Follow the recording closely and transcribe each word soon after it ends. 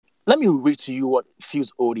let me read to you what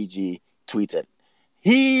Fuse ODG tweeted.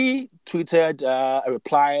 He tweeted a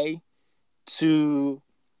reply to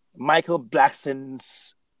Michael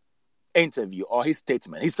Blackson's interview or his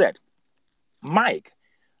statement. He said, Mike,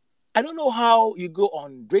 I don't know how you go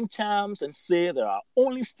on Drink Champs and say there are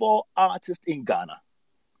only 4 artists in Ghana.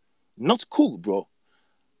 Not cool, bro.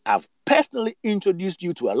 I've personally introduced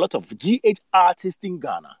you to a lot of GH artists in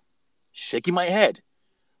Ghana. Shaking my head.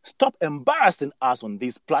 Stop embarrassing us on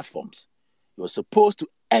these platforms. You're supposed to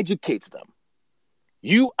educate them.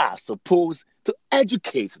 You are supposed to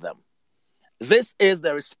educate them. This is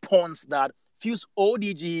the response that Fuse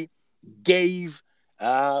ODG gave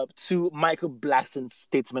to Michael Blackson's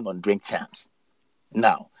statement on Drink Champs.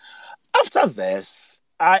 Now, after this,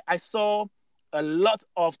 I saw a lot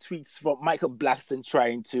of tweets from Michael Blackson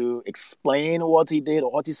trying to explain what he did or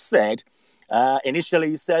what he said. Initially,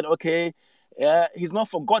 he said, okay, he's not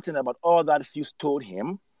forgotten about all that Fuse told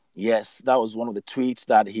him. Yes, that was one of the tweets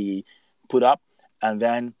that he put up. And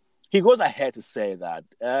then he goes ahead to say that,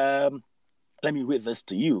 let me read this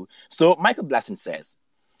to you. So Michael Blackson says,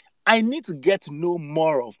 I need to get to know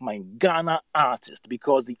more of my Ghana artists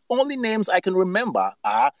because the only names I can remember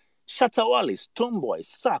are Shatawale, Stoneboy,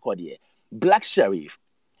 Sarkodie, Black Sheriff,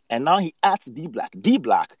 and now he adds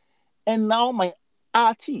D-Black, and now my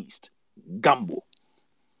artist, Gambo.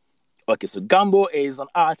 Okay, so Gambo is an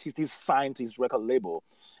artist, he's signed to his record label,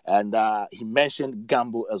 and he mentioned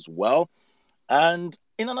Gambo as well. And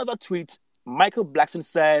in another tweet, Michael Blackson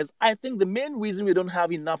says, I think the main reason we don't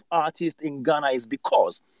have enough artists in Ghana is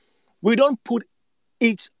because we don't put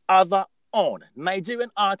each other on. Nigerian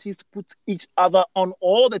artists put each other on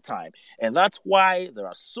all the time. And that's why there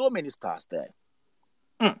are so many stars there.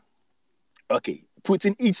 Okay,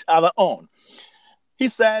 putting each other on. He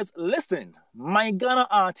says, listen, my Ghana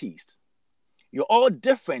artists, you're all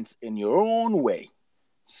different in your own way.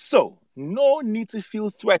 So, no need to feel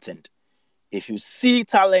threatened. If you see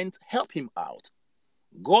talent, help him out.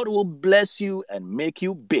 God will bless you and make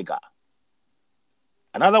you bigger.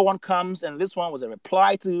 Another one comes, and this one was a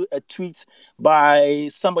reply to a tweet by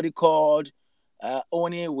somebody called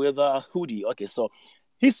Oni with a hoodie. Okay, so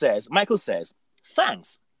Michael says,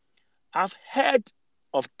 thanks. I've heard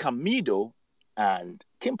of Camido and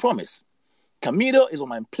Kim Promise. Camido is on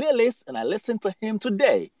my playlist, and I listened to him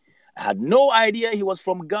today. I had no idea he was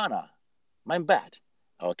from Ghana. My bad.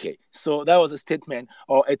 Okay, so that was a statement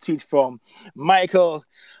or a tweet from Michael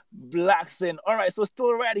Blackson. All right, so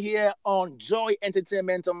still right here on Joy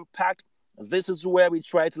Entertainment Unpacked. This is where we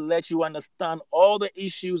try to let you understand all the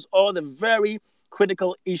issues, all the very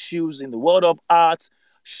critical issues in the world of art,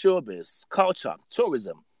 showbiz, culture,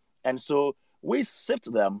 tourism. And so we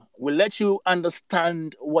sift them. We let you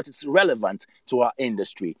understand what is relevant to our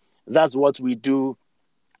industry. That's what we do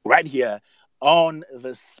right here on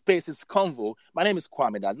the Spaces Convo. My name is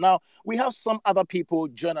Kwame Das. Now, we have some other people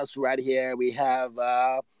join us right here. We have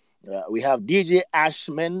DJ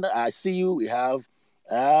Ashman. I see you. We have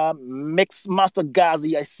Mix Master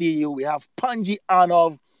Ghazi. I see you. We have Panji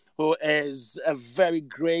Anov, who is a very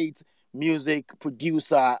great music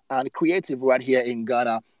producer and creative right here in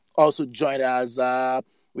Ghana. Also joined us.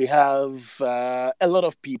 We have a lot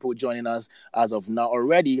of people joining us as of now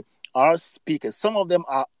already. Our speakers, some of them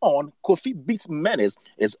are on. Kofi Beats Menace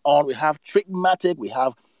is on. We have Trickmatic. We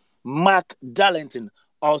have Mark Darlington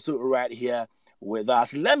also right here with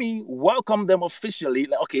us. Let me welcome them officially.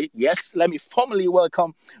 Okay, yes, let me formally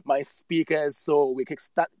welcome my speakers so we can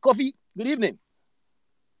start. Kofi, good evening.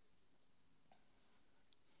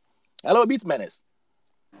 Hello, Beats Menace.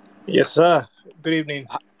 Yes, sir. Good evening.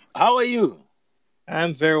 How are you?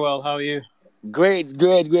 I'm very well. How are you? Great.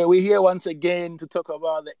 We're here once again to talk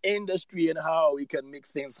about the industry and how we can make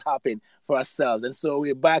things happen for ourselves. And so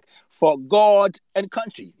we're back for God and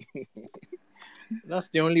country. That's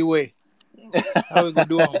the only way. How we gonna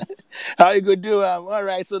do it? How you gonna do it? All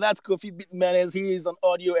right, so that's Kofi Bitmanes. He is an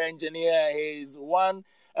audio engineer. He's one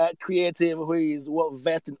creative who is well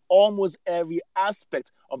versed in almost every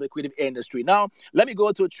aspect of the creative industry. Now, let me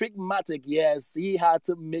go to Trickmatic. Yes, he had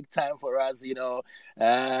to make time for us,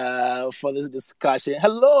 for this discussion.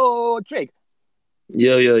 Hello, Trick.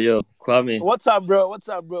 Yo, Kwame. What's up, bro?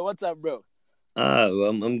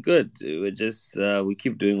 I'm good. We're just we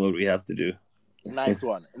keep doing what we have to do. Nice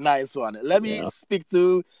one. Let me speak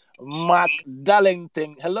to Mark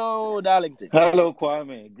Darlington. Hello, Darlington. Hello,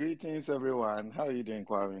 Kwame. Greetings, everyone. How are you doing,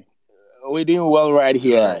 Kwame? We're doing well right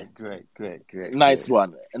here. Great. Nice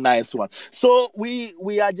one. So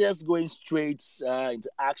we are just going straight into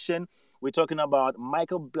action. We're talking about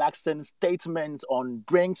Michael Blackson's statement on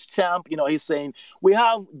Drinks Champ. He's saying we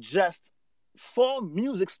have just 4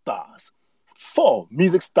 music stars, 4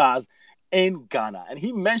 music stars in Ghana. And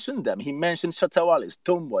he mentioned them. He mentioned Shatta Wale,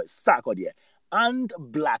 Stonebwoy, Sarkodie, and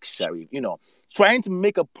Black Sherry, trying to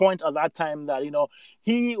make a point at that time that,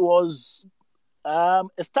 he was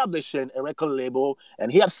establishing a record label and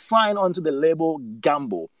he had signed onto the label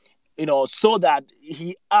Gambo, so that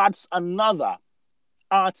he adds another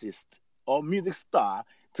artist or music star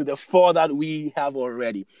to the 4 that we have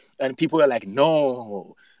already. And people are like,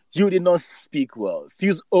 no, you did not speak well.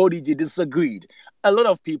 Fuse ODG disagreed. A lot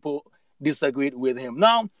of people disagreed with him.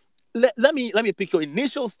 Now, let me pick your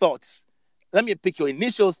initial thoughts.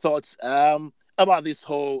 About this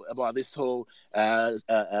whole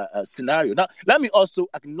scenario. Now, let me also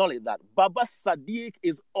acknowledge that Baba Sadiq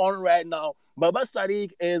is on right now. Baba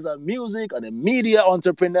Sadiq is a music and a media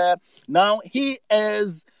entrepreneur. Now, he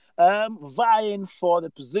is vying for the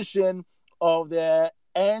position of the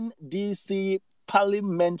NDC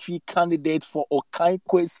parliamentary candidate for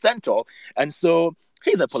Okaikwe Central. And so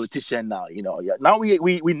he's a politician now, Now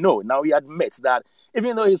we know, now he admits that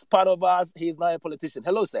even though he's part of us, he's not a politician.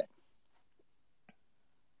 Hello, sir.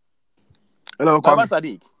 Hello, Kwame. Baba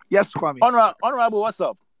Sadiq. Yes, Kwame. Honorable, what's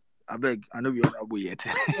up? I beg, I know you're honorable yet.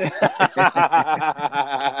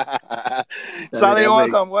 Charlie,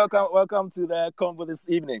 welcome to the convo this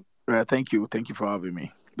evening. Thank you for having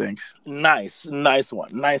me. Thanks. Nice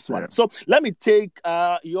one. Yeah. So let me take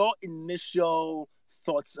your initial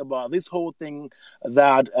thoughts about this whole thing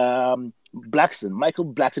that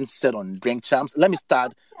Michael Blackson said on Drink Champs. Let me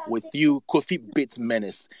start with you, Kofi Bates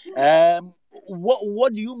Menace.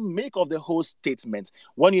 What do you make of the whole statement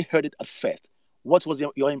when you heard it at first? What was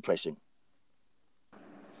your impression?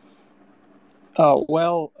 Oh,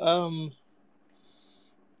 well,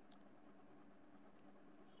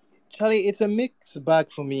 Charlie, it's a mixed bag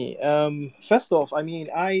for me. First off, I mean,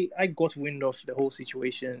 I got wind of the whole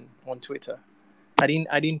situation on Twitter. I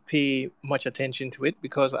didn't pay much attention to it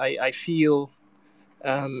because I feel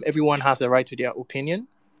everyone has a right to their opinion,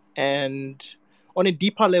 and on a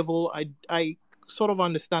deeper level, I sort of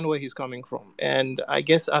understand where he's coming from, and I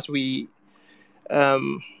guess as we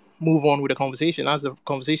move on with the conversation, as the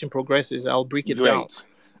conversation progresses, I'll break it down.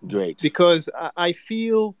 Great. Because I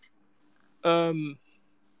feel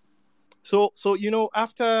so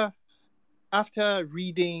after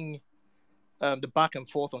reading the back and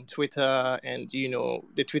forth on Twitter and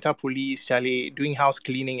the Twitter police, Charlie, doing house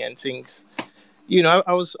cleaning and things,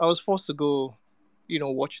 I was forced to go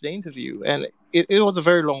watch the interview, and it was a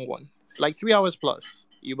very long one. It's like 3 hours plus.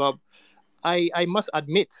 I must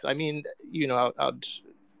admit, I mean,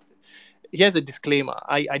 here's a disclaimer.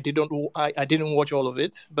 I didn't watch all of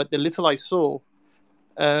it, but the little I saw,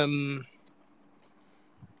 I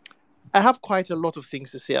have quite a lot of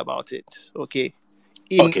things to say about it. Okay,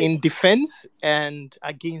 in defense and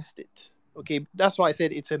against it. Okay, that's why I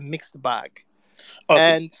said it's a mixed bag. Okay,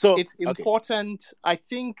 and so it's important. I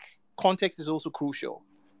think context is also crucial.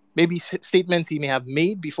 Maybe statements he may have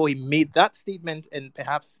made before he made that statement, and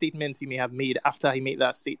perhaps statements he may have made after he made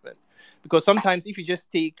that statement. Because sometimes if you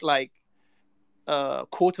just take like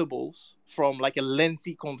quotables from like a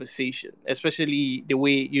lengthy conversation, especially the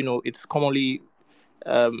way it's commonly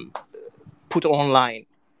put online,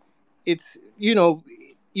 it's you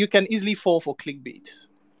can easily fall for clickbait.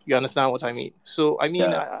 You understand what I mean? So I mean,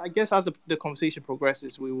 I guess as the conversation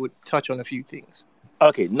progresses, we would touch on a few things.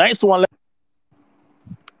 Okay, nice one.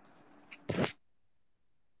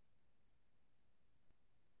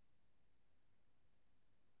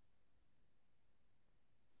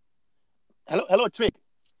 Hello, Trig.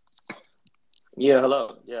 Yeah,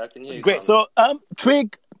 hello. Yeah, I can hear you. Great. So,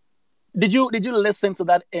 Trig, did you listen to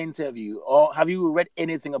that interview, or have you read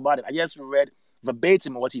anything about it? I just read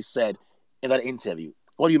verbatim what he said in that interview.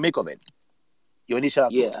 What do you make of it? Your initial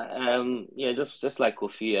thoughts? Just like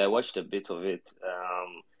Kofi, I watched a bit of it,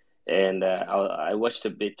 and I watched a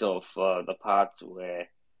bit of the part where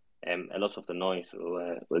a lot of the noise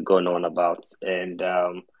were going on about, and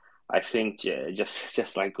I think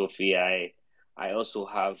just like Kofi, I also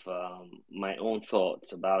have my own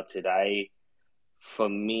thoughts about it. For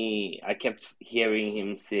me, I kept hearing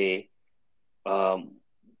him say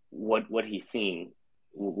what he's seen,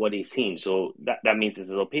 so that means it's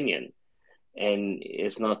his opinion, and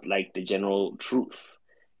it's not like the general truth,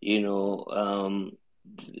 and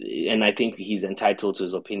I think he's entitled to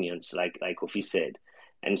his opinions, like Kofi said.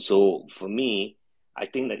 And so for me, I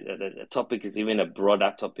think that the topic is even a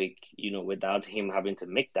broader topic, without him having to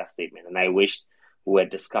make that statement. And I wish we were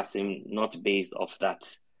discussing not based off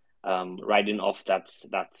that, riding off that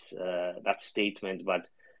statement, but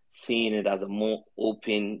seeing it as a more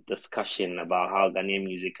open discussion about how Ghanaian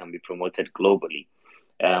music can be promoted globally.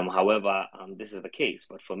 However, this is the case.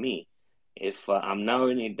 But for me, If I'm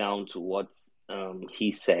narrowing it down to what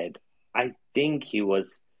he said, I think he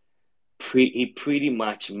pretty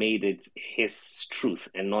much made it his truth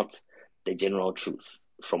and not the general truth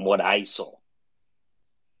from what I saw.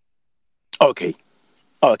 Okay.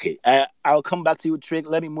 Okay. I'll come back to you, Trick.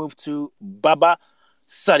 Let me move to Baba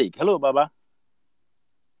Sadiq. Hello, Baba.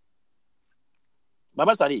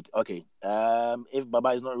 Baba Sadiq. Okay. If Baba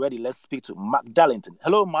is not ready, let's speak to Mark Darlington.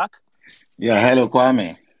 Hello, Mark. Yeah, hello,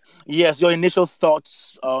 Kwame. Yes, your initial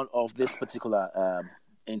thoughts of this particular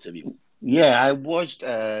interview. Yeah, I watched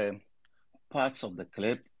parts of the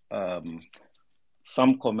clip,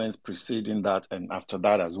 some comments preceding that and after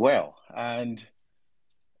that as well. And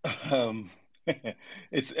um,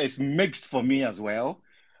 it's mixed for me as well.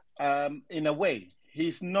 In a way,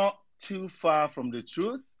 he's not too far from the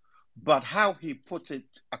truth, but how he put it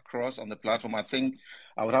across on the platform, I think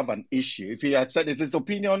I would have an issue. If he had said it's his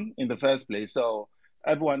opinion in the first place, so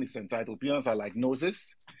everyone is entitled. Opinions are like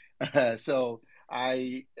noses. So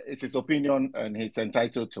it's his opinion and he's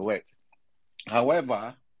entitled to it.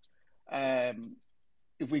 However, um,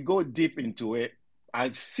 if we go deep into it,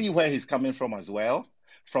 I see where he's coming from as well,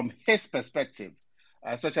 from his perspective,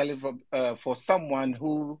 especially for someone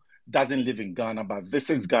who doesn't live in Ghana but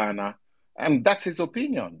visits Ghana, and that's his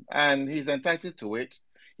opinion, and he's entitled to it.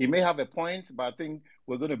 He may have a point, but I think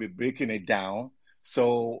we're going to be breaking it down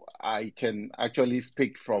so I can actually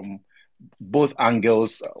speak from both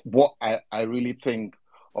angles what I really think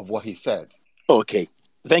of what he said. Okay.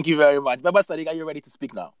 Thank you very much. Baba Sadiq, are you ready to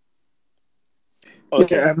speak now?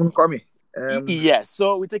 Okay. Yeah, Kwame. Yes.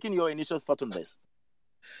 So we're taking your initial thought on this.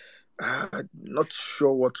 Not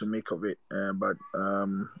sure what to make of it, but I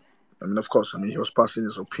mean, of course, he was passing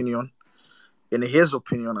his opinion. In his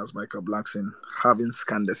opinion, as Michael Blackson, having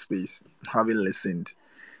scanned the space, having listened,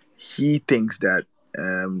 he thinks that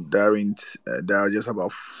there are just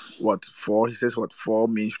about four. He says four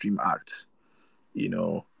mainstream acts, you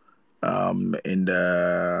know, in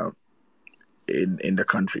the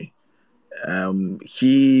country.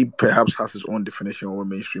 He perhaps has his own definition of what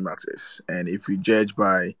mainstream act is, and if we judge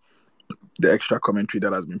by the extra commentary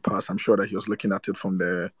that has been passed, I'm sure that he was looking at it from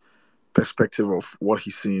the perspective of what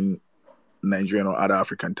he's seen Nigerian or other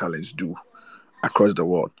African talents do across the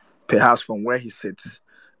world. Perhaps from where he sits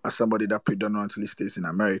as somebody that predominantly stays in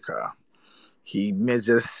America, he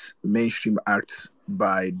measures mainstream acts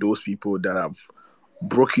by those people that have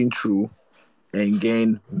broken through and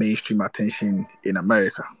gained mainstream attention in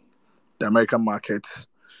America. The American market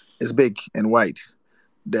is big and wide.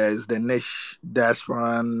 There's the niche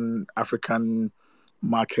diasporan African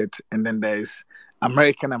market, and then there's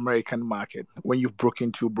American market. When you've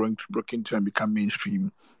broken through and become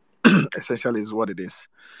mainstream, essentially is what it is.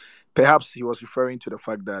 Perhaps he was referring to the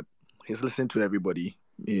fact that he's listening to everybody,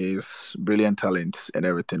 his brilliant talents and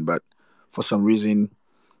everything, but for some reason,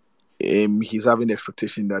 he's having the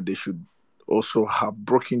expectation that they should also have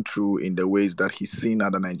broken through in the ways that he's seen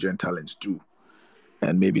other Nigerian talents do.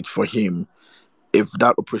 And maybe for him, if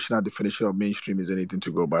that operational definition of mainstream is anything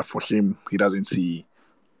to go by, for him, he doesn't see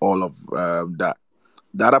all of that.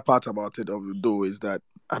 The other part about it, though, is that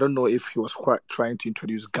I don't know if he was quite trying to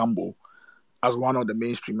introduce Gambo as one of the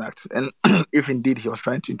mainstream acts, and if indeed he was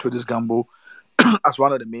trying to introduce Gambo as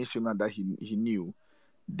one of the mainstream acts that he knew,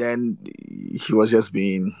 then he was just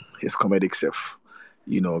being his comedic self,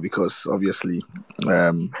 because obviously,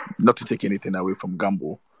 not to take anything away from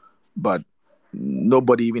Gambo, but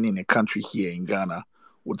nobody even in a country here in Ghana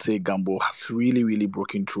would say Gambo has really, really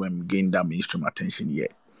broken through and gained that mainstream attention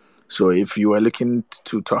yet. So if you are looking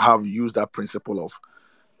to have used that principle of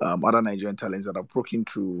other Nigerian talents that have broken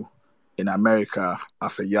through in America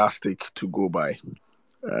as a yardstick to go by,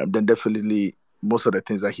 then definitely most of the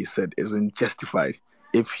things that he said isn't justified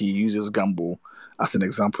if he uses Gambo as an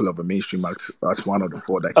example of a mainstream act as one of the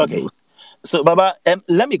four that he knows. So, Baba,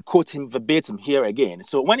 let me quote him verbatim here again.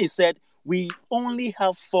 So when he said, we only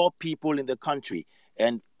have four people in the country,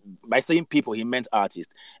 and by saying people, he meant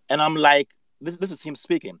artists. And I'm like, this is him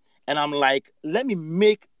speaking. And I'm like, let me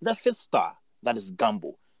make the fifth star. That is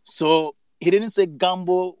Gambo. So he didn't say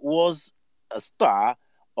Gambo was a star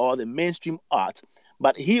or the mainstream art,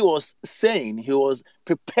 but he was saying he was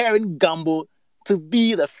preparing Gambo to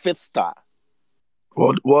be the fifth star.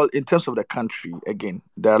 Well, in terms of the country, again,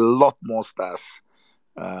 there are a lot more stars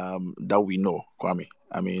that we know, Kwame.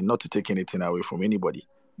 I mean, not to take anything away from anybody,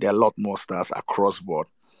 there are a lot more stars across board.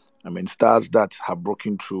 I mean, stars that have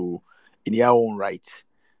broken through in their own right,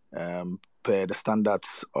 per the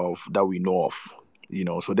standards of that we know of.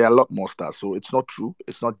 So there are a lot more stars. So it's not true.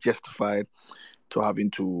 It's not justified to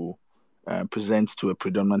having to present to a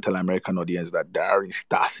predominantly American audience that there are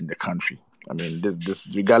stars in the country. I mean, this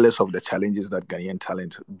regardless of the challenges that Ghanaian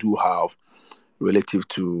talent do have relative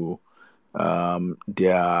to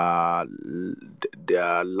their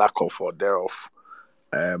lack of or thereof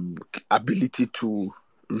ability to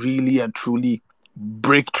really and truly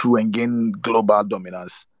break through and gain global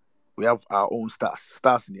dominance. We have our own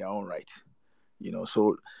stars in their own right.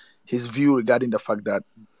 So his view regarding the fact that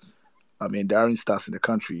there aren't stars in the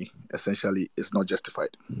country essentially is not justified.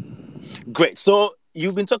 Great. So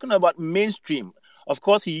you've been talking about mainstream. Of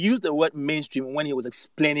course, he used the word mainstream when he was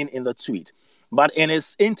explaining in the tweet. But in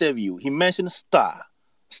his interview, he mentioned star,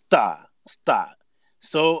 star, star.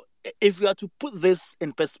 So if you are to put this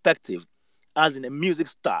in perspective, as in a music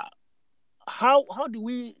star, how do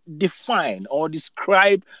we define or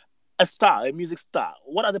describe a star, a music star?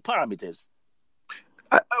 What are the parameters?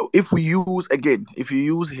 If you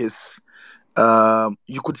use his,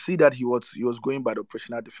 you could see that he was going by the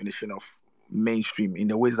operational definition of mainstream in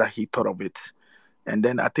the ways that he thought of it. And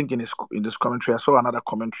then I think in this commentary, I saw another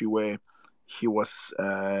commentary where he was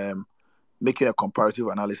making a comparative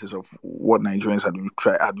analysis of what Nigerians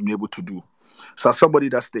had been able to do. So as somebody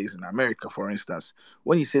that stays in America, for instance,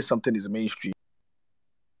 when he says something is mainstream,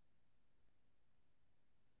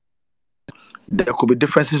 there could be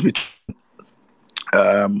differences between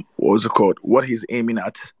what he's aiming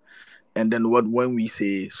at, and then when we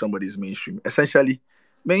say somebody is mainstream. Essentially,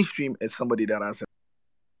 mainstream is somebody that has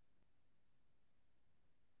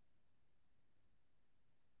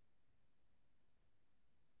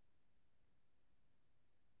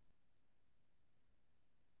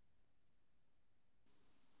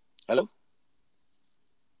Hello?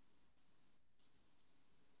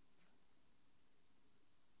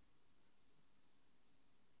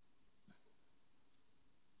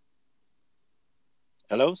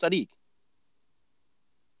 Hello, Sadiq?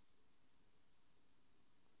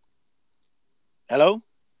 Hello?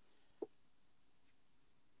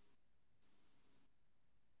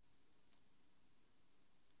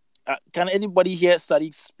 Can anybody hear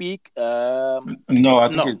Sadiq speak? No, I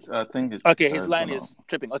think it's okay. His line is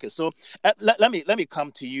tripping. Okay, so let me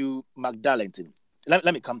come to you, McDarlington.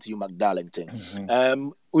 Let me come to you, McDarlington. Mm-hmm.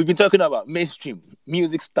 We've been talking about mainstream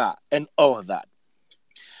music star and all of that.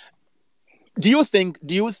 Do you think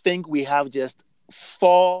we have just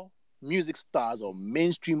 4 music stars or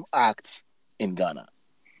mainstream acts in Ghana?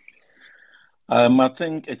 I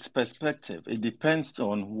think it's perspective. It depends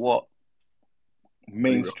on what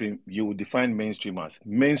mainstream you would define mainstream as.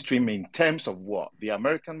 Mainstream in terms of what? The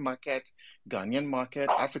American market, Ghanaian market,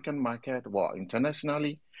 African market, what?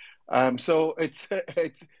 Internationally. So it's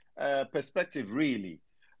perspective really.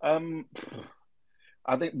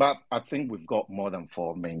 I think we've got more than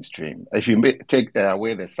 4 mainstream. If you take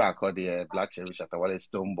away the sack or the Black Cherry Shatawale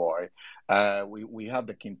Stoneboy, we have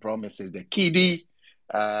the King Promises, the Kiddy,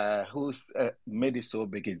 who's made it so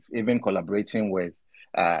big. It's even collaborating with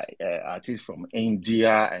artists from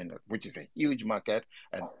India, and which is a huge market,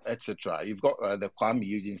 and etc. You've got the Kwame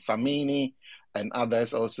Eugene Samini and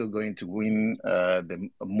others also going to win the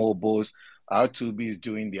Mobos. R2B is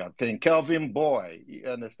doing their thing. Kelvin Boy, you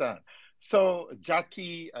understand? So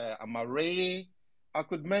Jackie Amare, I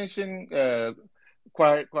could mention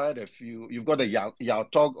quite a few. You've got the Yao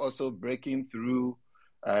Tog also breaking through,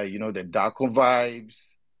 the Darko Vibes,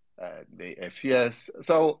 the FES.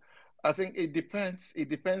 So I think it depends. It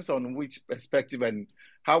depends on which perspective and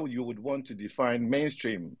how you would want to define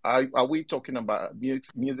mainstream. Are we talking about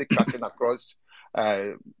music cutting across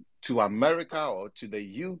to America or to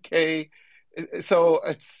the UK? So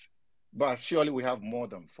but surely we have more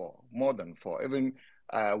than 4. Even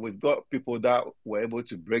we've got people that were able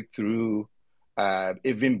to break through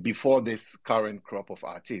even before this current crop of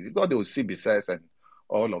artists. You've got those CBSS and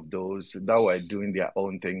all of those that were doing their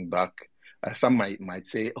own thing back. Some might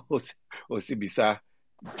say, CBSA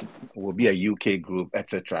will be a UK group,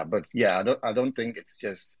 etc. But yeah, I don't think it's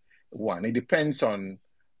just one. It depends on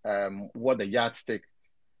what the yardstick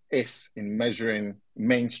is in measuring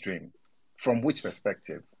mainstream. From which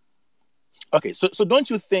perspective? Okay, so don't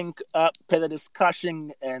you think, per the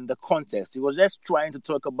discussion and the context, he was just trying to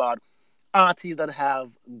talk about artists that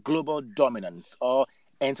have global dominance or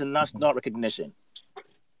international recognition?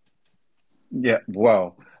 Yeah,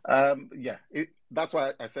 well, that's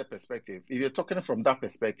why I said perspective. If you're talking from that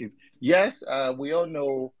perspective, yes, we all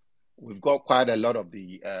know we've got quite a lot of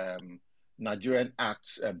the Nigerian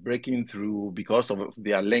acts breaking through because of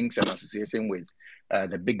their links and association with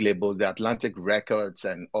the big labels, the Atlantic Records,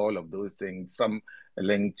 and all of those things. Some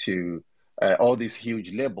linked to all these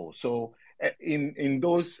huge labels. So in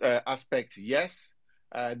those aspects, yes,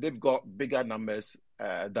 they've got bigger numbers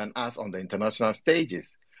than us on the international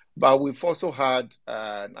stages. But we've also had,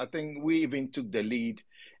 I think we even took the lead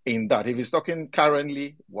in that. If he's talking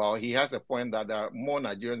currently, well, he has a point that there are more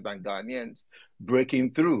Nigerians than Ghanaians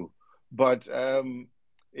breaking through. But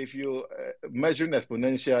if you measuring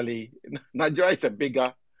exponentially, Nigeria is it's a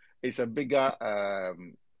bigger,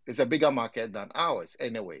 it's a bigger market than ours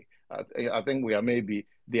anyway. I think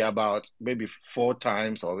they're about maybe 4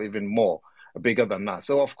 times or even more bigger than that.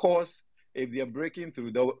 So of course, if they're breaking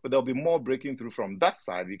through, there'll be more breaking through from that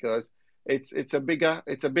side because it's a bigger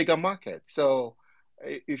market. So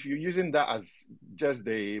if you're using that as just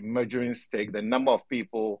the measuring stick, the number of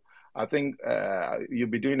people, I think you'll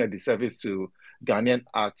be doing a disservice to Ghanaian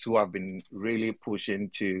acts who have been really pushing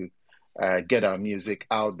to get our music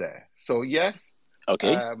out there. So yes,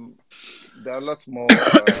 Okay. there are lots more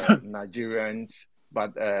Nigerians,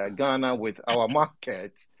 but Ghana with our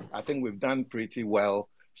market, I think we've done pretty well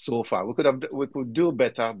so far. We could do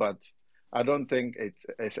better, but I don't think it's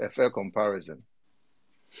a fair comparison.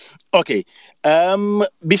 Okay.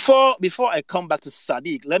 Before I come back to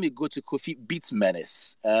Sadiq, let me go to Kofi Beats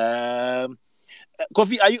Menace. Kofi,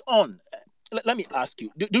 are you on? Let me ask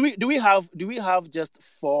you: do we have just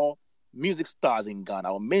 4 music stars in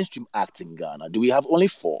Ghana or mainstream acts in Ghana? Do we have only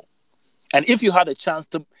 4? And if you had a chance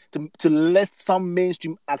to list some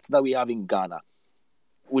mainstream acts that we have in Ghana,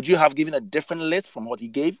 would you have given a different list from what he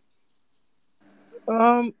gave?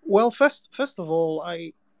 Well, first of all,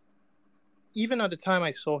 even at the time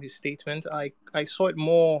I saw his statement, I saw it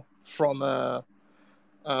more from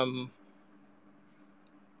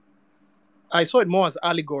I saw it more as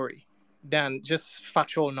allegory than just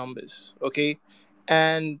factual numbers. Okay,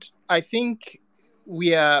 and I think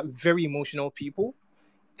we are very emotional people,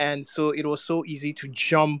 and so it was so easy to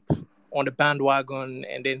jump on the bandwagon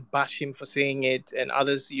and then bash him for saying it, and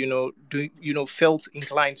others, felt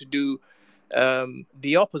inclined to do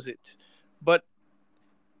the opposite. But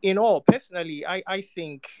in all, personally, I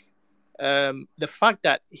think the fact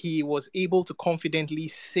that he was able to confidently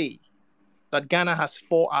say that Ghana has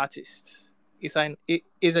 4 artists is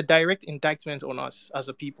a direct indictment on us as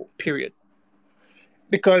a people, period.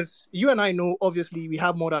 Because you and I know, obviously, we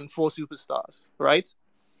have more than 4 superstars, right?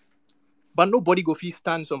 But nobody go fit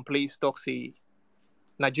stand some place talk say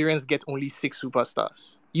Nigerians get only 6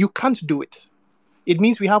 superstars. You can't do it. It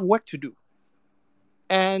means we have work to do.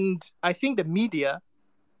 And I think the media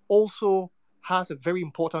also has a very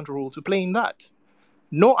important role to play in that.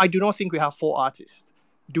 No, I do not think we have 4 artists.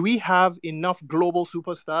 Do we have enough global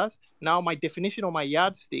superstars? Now, my definition or my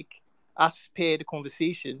yardstick, as per the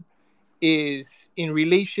conversation, is in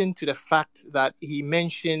relation to the fact that he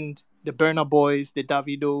mentioned the Burna Boys, the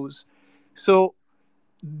Davidos. So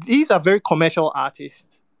these are very commercial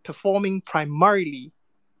artists performing primarily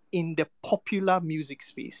in the popular music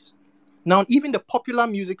space. Now, even the popular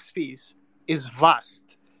music space is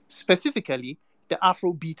vast, specifically the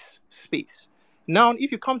Afrobeat space. Now,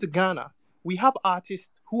 if you come to Ghana, we have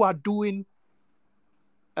artists who are doing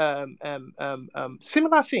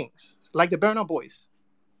similar things, like the Burna Boys.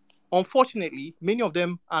 Unfortunately, many of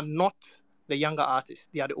them are not the younger artists;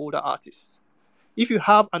 they are the older artists. If you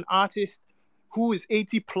have an artist who is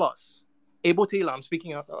 80 plus, Ebo Taylor, I'm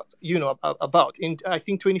speaking about in I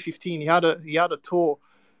think 2015, he had a tour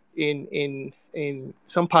in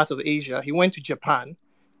some parts of Asia. He went to Japan.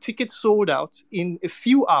 Tickets sold out in a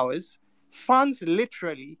few hours. Fans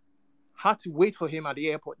literally had to wait for him at the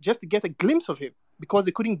airport just to get a glimpse of him because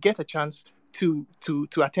they couldn't get a chance to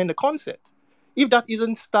attend the concert. If that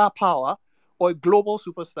isn't star power or a global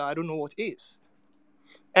superstar, I don't know what is.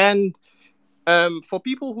 And for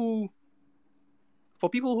people who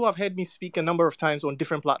have heard me speak a number of times on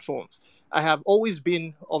different platforms, I have always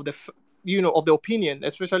been of the opinion,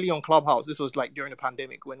 especially on Clubhouse. This was like during the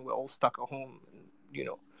pandemic when we're all stuck at home,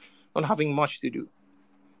 not having much to do.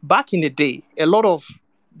 Back in the day, a lot of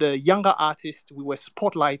the younger artists we were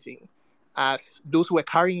spotlighting as those who were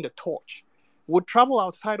carrying the torch would travel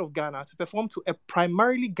outside of Ghana to perform to a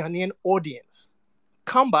primarily Ghanaian audience,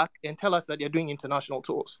 come back and tell us that they're doing international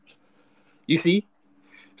tours. You see?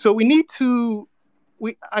 So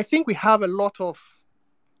I think we have a lot of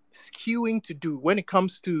skewing to do when it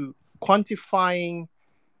comes to quantifying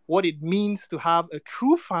what it means to have a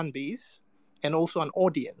true fan base and also an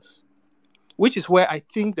audience, which is where I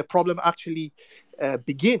think the problem actually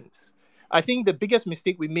begins. I think the biggest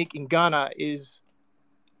mistake we make in Ghana is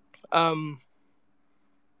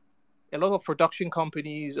a lot of production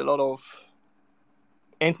companies, a lot of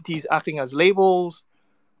entities acting as labels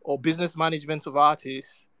or business managements of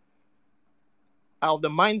artists are of the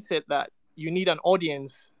mindset that you need an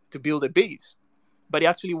audience to build a base, but it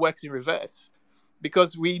actually works in reverse.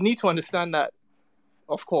 Because we need to understand that,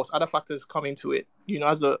 of course, other factors come into it.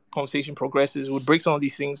 As the conversation progresses, we'll break some of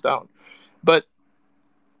these things down. But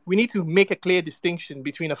we need to make a clear distinction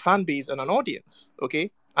between a fan base and an audience,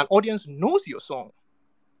 okay? An audience knows your song.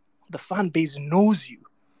 The fan base knows you.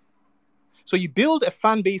 So you build a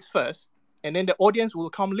fan base first, and then the audience will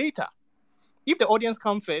come later. If the audience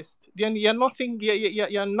come first, then you're nothing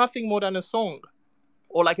more than a song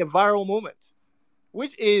or like a viral moment,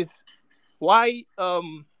 which is why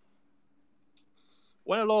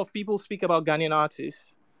when a lot of people speak about Ghanaian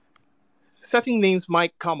artists, certain names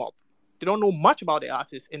might come up. They don't know much about the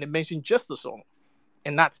artist, and they mention just the song,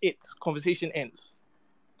 and that's it. Conversation ends.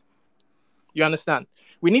 You understand?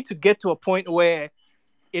 We need to get to a point where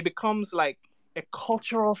it becomes like a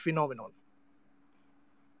cultural phenomenon,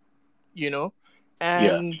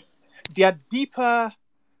 and there are deeper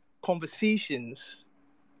conversations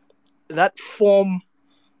that form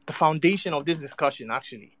the foundation of this discussion.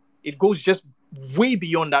 Actually, it goes just way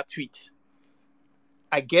beyond that tweet.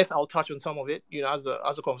 I guess I'll touch on some of it, as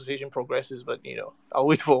the conversation progresses. But I'll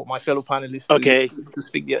wait for my fellow panelists to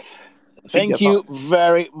speak yet. Thank you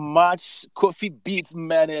very much, Kofi Beats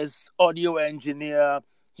Menace, audio engineer.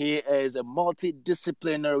 He is a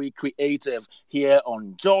multidisciplinary creative here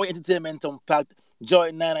on Joy Entertainment Unpacked,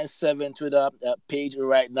 Joy 997 Twitter page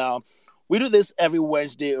right now. We do this every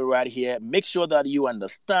Wednesday right here. Make sure that you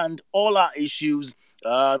understand all our issues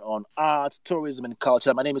on art, tourism, and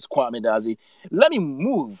culture. My name is Kwame Dazi. Let me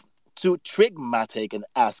move to Trig Matic and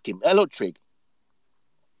ask him. Hello, Trig.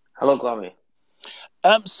 Hello, Kwame.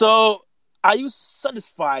 So, are you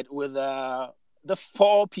satisfied with the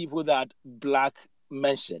 4 people that Blackson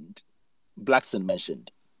mentioned?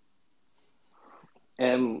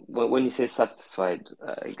 When you say satisfied,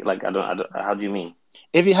 like I don't. How do you mean?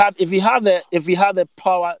 If you had the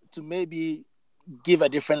power to maybe give a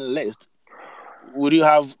different list, would you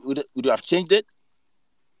have changed it?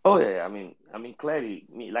 Oh yeah, I mean clearly,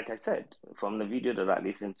 like I said, from the video that I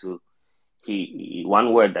listened to, he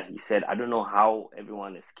one word that he said, I don't know how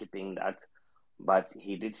everyone is skipping that, but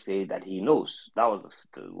he did say that he knows. That was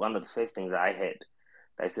one of the first things that I heard.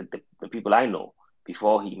 I said the people I know,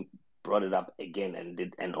 before he brought it up again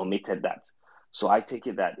and omitted that. So I take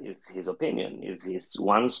it that is his opinion, is his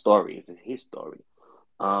one story, is his story.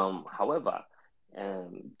 However,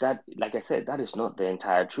 that, like I said, that is not the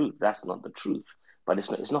entire truth. That's not the truth, but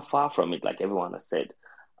it's not far from it, like everyone has said.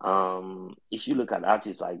 If you look at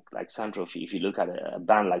artists like Santrophy, if you look at a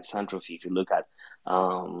band like Santrophy, if you look at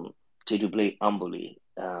Cheduble Ambuli,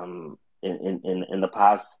 in the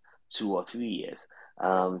past 2 or 3 years,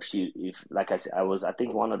 if like I said, I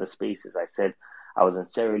think one of the spaces I said I was in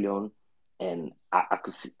Sierra Leone, and I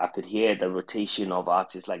could hear the rotation of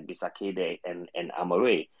artists like Bisakede and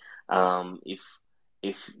Amore.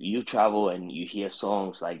 If you travel and you hear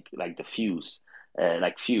songs like the Fuse,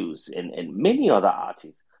 and many other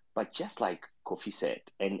artists, but just like Kofi said,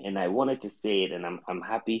 and I wanted to say it, and I'm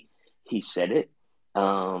happy he said it.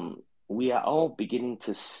 We are all beginning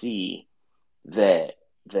to see the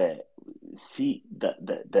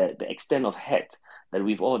extent of hurt that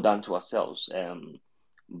we've all done to ourselves,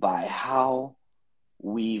 by how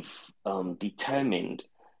we've determined,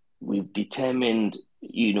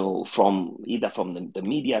 from either from the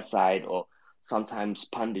media side or sometimes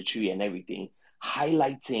punditry and everything,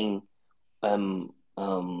 highlighting and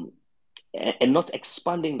not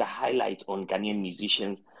expanding the highlight on Ghanaian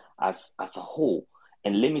musicians as a whole,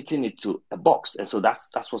 and limiting it to a box. And so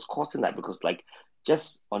that's what's causing that, because like,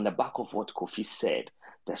 just on the back of what Kofi said,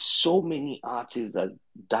 there's so many artists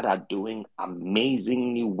that are doing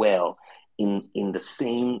amazingly well in the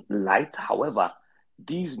same light. However,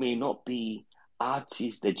 these may not be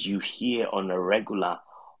artists that you hear on a regular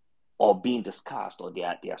or being discussed, or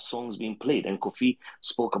their songs being played. And Kofi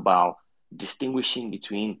spoke about distinguishing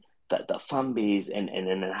between the fan base and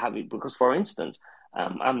having, because for instance,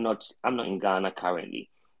 I'm not in Ghana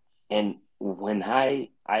currently, and when I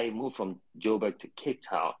moved from Joburg to Cape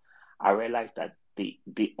Town, I realized that the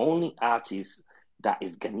only artist that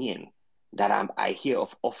is Ghanaian that I hear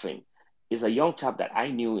of often is a young chap that I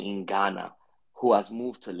knew in Ghana who has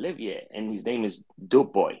moved to live here, and his name is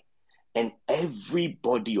Dope Boy. And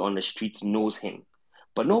everybody on the streets knows him,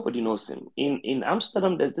 but nobody knows him. In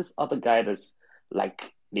Amsterdam, there's this other guy that's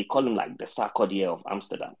like, they call him like the Sarkodie of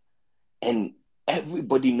Amsterdam. And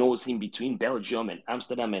everybody knows him between Belgium and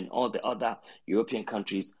Amsterdam and all the other European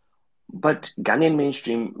countries. But Ghanaian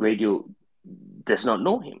mainstream radio does not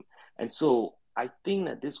know him. And so I think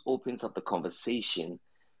that this opens up the conversation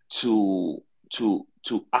to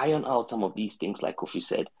iron out some of these things, like Kofi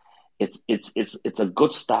said. It's a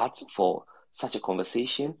good start for such a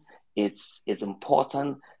conversation. It's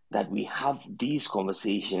important that we have these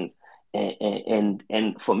conversations. And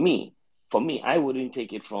for me, I wouldn't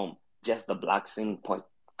take it from just the Blackson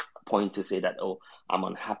point to say that, oh, I'm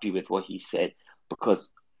unhappy with what he said,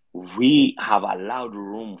 because we have allowed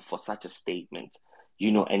room for such a statement,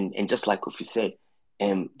 and just like Kofi said,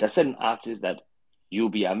 there's certain artists that you'll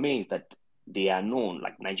be amazed that they are known,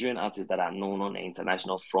 like Nigerian artists that are known on the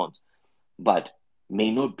international front, but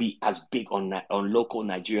may not be as big on local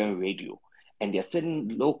Nigerian radio. And there are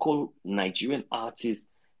certain local Nigerian artists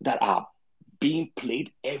that are being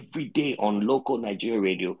played every day on local Nigerian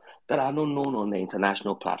radio that are not known on the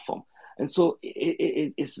international platform. And so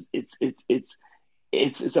it's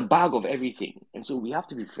a bag of everything. And so we have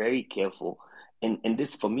to be very careful. And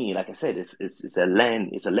this, for me, like I said, it's a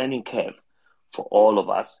learning curve for all of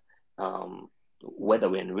us, whether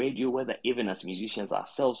we're in radio, whether even as musicians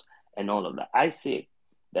ourselves, and all of that. I say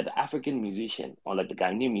that the African musician, or like the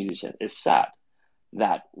Ghanaian musician, is sad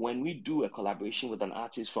that when we do a collaboration with an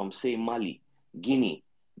artist from, say, Mali, Guinea,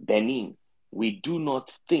 Benin, we do not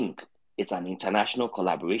think it's an international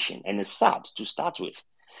collaboration. And it's sad to start with,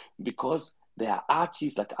 because there are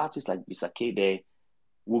artists like Bisake there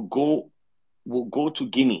will go to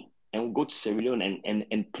Guinea and will go to Sierra Leone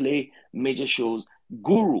and play major shows.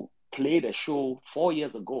 Guru played a show 4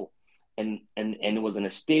 years ago, and it was in a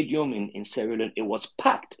stadium in Sierra Leone. It was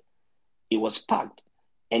packed.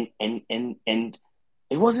 And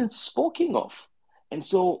it wasn't spoken of. And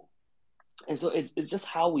so it's just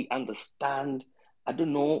how we understand. I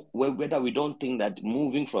don't know whether we don't think that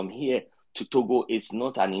moving from here to Togo is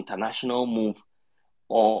not an international move,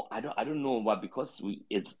 or I don't know, but because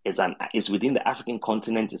it's within the African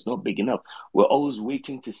continent, it's not big enough. We're always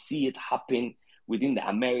waiting to see it happen within the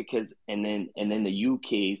Americas, and then the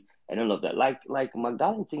UKs and all of that. Like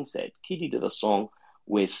Magdalene Singh said, Kidi did a song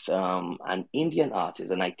with an Indian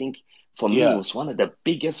artist, and I think for me it was one of the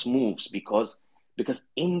biggest moves, because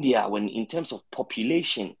India, when in terms of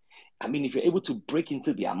population, I mean, if you're able to break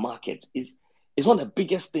into their markets, is one of the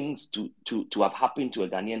biggest things to have happened to a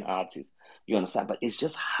Ghanaian artist. You understand? But it's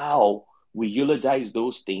just how we eulogize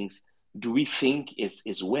those things. Do we think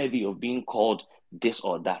is worthy of being called this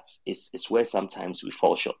or that? It's where sometimes we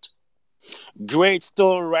fall short. Great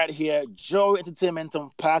story right here. Joy Entertainment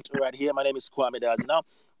Unpacked right here. My name is Kwame Dazi. Now,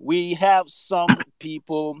 we have some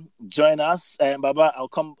people join us. And Baba, I'll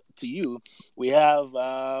come to you. We have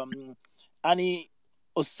Annie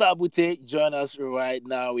Osabute join us right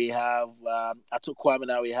now. We have Atu Kwame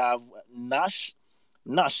now. We have Nash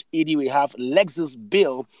Edie. We have Lexus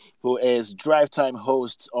Bill, who is drive time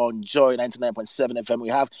host on Joy 99.7 FM. We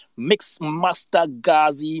have Mix Master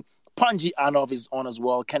Gazi. Panji Anov is on as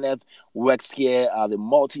well. Kenneth works here at the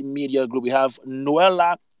multimedia group. We have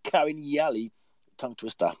Noella Karinyali, tongue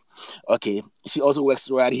twister. Okay, she also works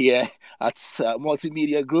right here at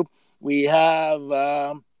multimedia group. We have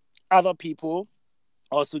other people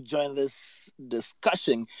also join this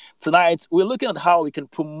discussion. Tonight, we're looking at how we can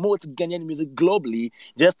promote Ghanaian music globally,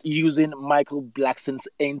 just using Michael Blackson's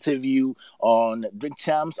interview on Drink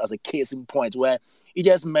Champs as a case in point, where he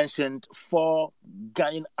just mentioned 4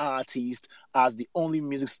 Ghanaian artists as the only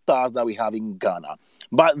music stars that we have in Ghana.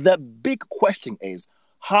 But the big question is,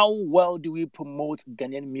 how well do we promote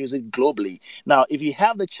Ghanaian music globally? Now, if you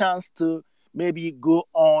have the chance to maybe go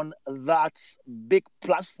on that big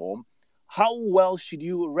platform, how well should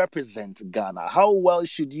you represent Ghana? How well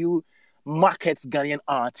should you market Ghanaian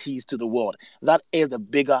artists to the world? That is the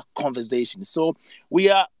bigger conversation. So we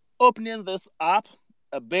are opening this up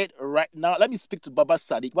a bit right now. Let me speak to Baba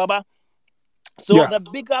Sadiq. Baba, so the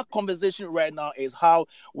bigger conversation right now is how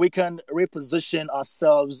we can reposition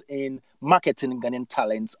ourselves in marketing Ghanaian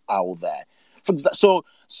talents out there. So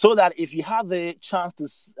that if you have the chance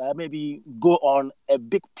to maybe go on a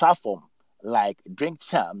big platform like Drink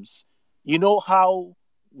Champs, you know how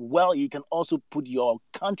well you can also put your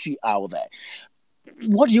country out there.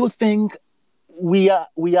 What do you think we are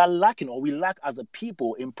lacking, or we lack as a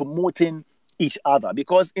people, in promoting each other?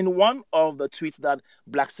 Because in one of the tweets that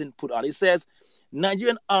Blackson put out, it says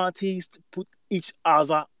Nigerian artists put each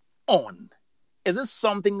other on. Is this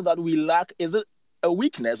something that we lack? Is it a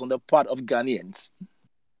weakness on the part of Ghanaians?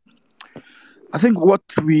 I think what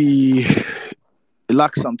we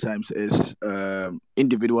lack sometimes is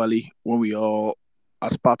individually, when we are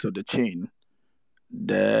as part of the chain,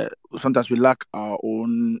 sometimes we lack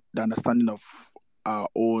the understanding of our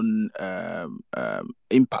own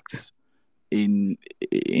impacts in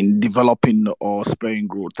developing or spurring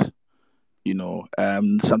growth.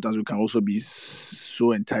 Sometimes we can also be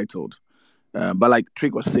so entitled. But like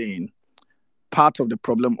Trick was saying, part of the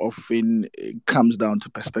problem often comes down to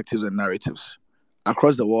perspectives and narratives.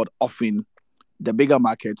 Across the world, often the bigger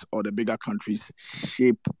markets or the bigger countries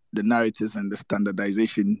shape the narratives and the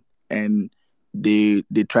standardization, and they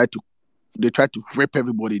try to rip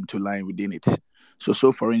everybody into line within it.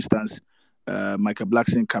 So for instance, Michael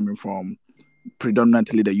Blackson coming from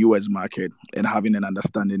predominantly the US market and having an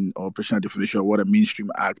understanding or operational definition of what a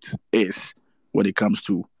mainstream act is when it comes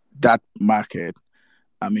to that market,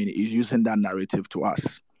 I mean, is using that narrative to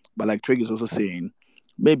us. But like Trig is also saying,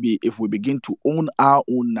 maybe if we begin to own our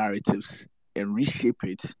own narratives and reshape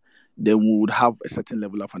it, then we would have a certain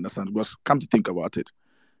level of understanding. Because come to think about it,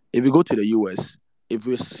 if you go to the US, if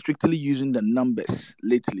we're strictly using the numbers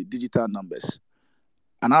lately, digital numbers,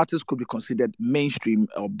 an artist could be considered mainstream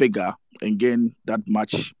or bigger and gain that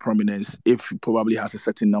much prominence if he probably has a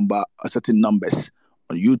certain numbers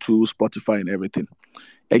on YouTube, Spotify, and everything.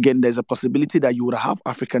 Again, there's a possibility that you would have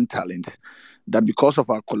African talent that, because of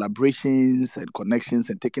our collaborations and connections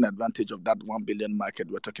and taking advantage of that 1 billion market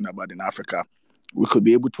we're talking about in Africa, we could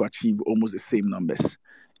be able to achieve almost the same numbers.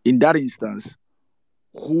 In that instance,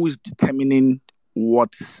 who is determining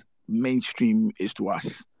what mainstream is to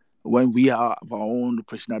us when we have our own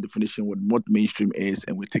personal definition of what mainstream is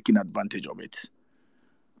and we're taking advantage of it,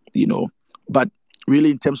 you know? But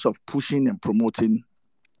really, in terms of pushing and promoting,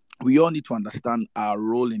 we all need to understand our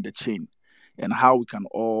role in the chain and how we can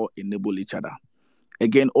all enable each other.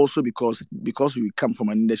 Again, also because we come from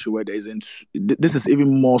an industry where there isn't, this is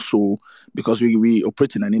even more so because we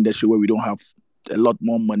operate in an industry where we don't have a lot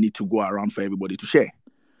more money to go around for everybody to share.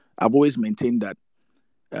 I've always maintained that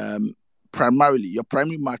primarily your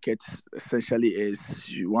primary market essentially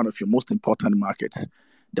is one of your most important markets.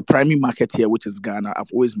 The primary market here, which is Ghana,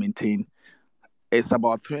 I've always maintained it's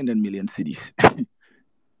about 300 million cities.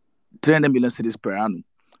 300 million cities per annum.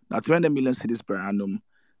 Now, 300 million cities per annum,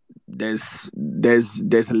 there's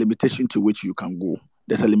a limitation to which you can go.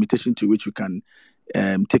 There's a limitation to which you can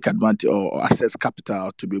take advantage or access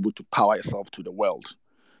capital to be able to power yourself to the world.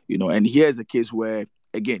 And here's a case where,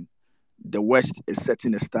 again, the West is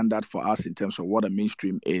setting a standard for us in terms of what a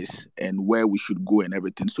mainstream is and where we should go and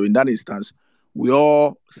everything. So in that instance, we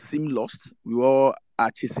all seem lost. We all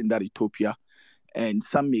are chasing that utopia, and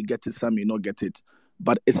some may get it, some may not get it.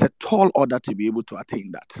 But it's a tall order to be able to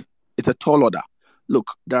attain that. It's a tall order. Look,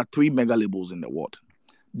 there are 3 mega labels in the world.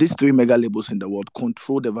 These 3 mega labels in the world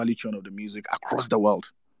control the value chain of the music across the world.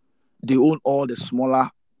 They own all the smaller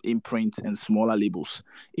imprints and smaller labels.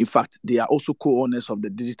 In fact, they are also co-owners of the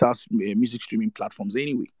digital music streaming platforms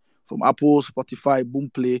anyway. From Apple, Spotify,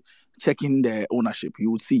 Boomplay, checking their ownership, you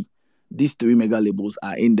would see these 3 mega labels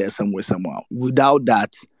are in there somewhere. Without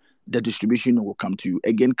that, the distribution will come to you.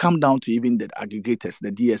 Again, come down to even the aggregators,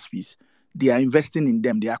 the DSPs. They are investing in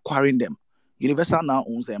them. They are acquiring them. Universal now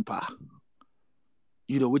owns Empire,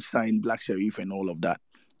 which signed Black Sherif and all of that,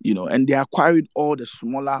 and they are acquiring all the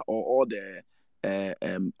smaller or all the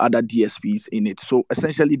other DSPs in it. So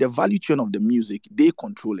essentially, the value chain of the music, they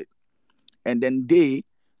control it. And then they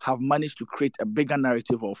have managed to create a bigger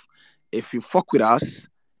narrative of, if you fuck with us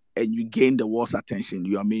and you gain the world's attention,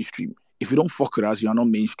 you are mainstream. If you don't fuck with us, you are not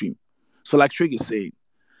mainstream. So like Trig is saying,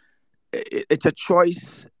 it's a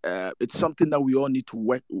choice. It's something that we all need to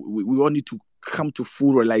work. We all need to come to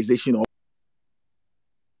full realization of.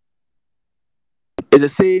 It's the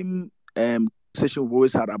same session we've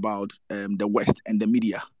always had about the West and the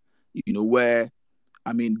media. Where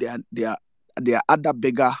there are other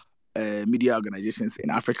bigger media organizations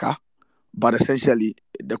in Africa, but essentially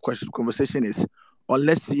the conversation is,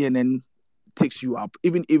 unless CNN takes you up,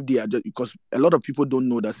 even if they are just, because a lot of people don't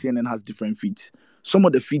know that CNN has different feeds. Some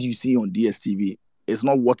of the feeds you see on DSTV is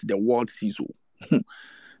not what the world sees.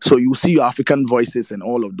 So you see your African voices and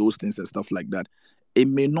all of those things and stuff like that. It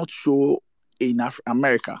may not show in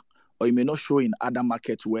America, or it may not show in other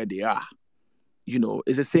markets where they are.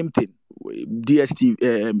 It's the same thing. DSTV,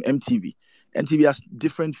 MTV. MTV has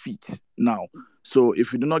different feeds now. So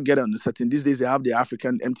if you do not get on a certain, these days they have the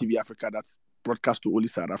African MTV Africa that's broadcast to only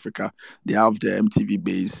South Africa. They have the MTV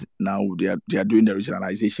base now. They are doing the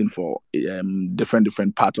regionalization for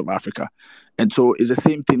different parts of Africa, and so it's the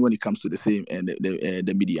same thing when it comes to the same and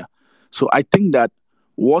the media. So I think that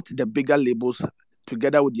what the bigger labels,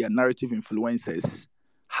 together with their narrative influencers,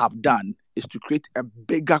 have done is to create a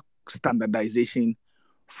bigger standardization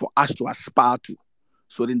for us to aspire to.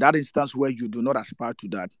 So in that instance where you do not aspire to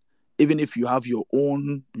that, even if you have your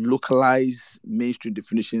own localized mainstream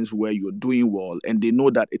definitions where you're doing well, and they know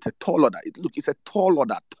that it's a tall order. It's a tall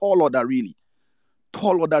order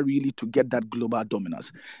really to get that global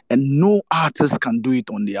dominance. And no artist can do it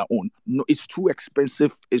on their own. No, it's too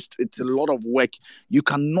expensive. It's a lot of work. You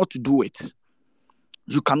cannot do it.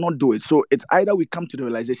 You cannot do it. So it's either we come to the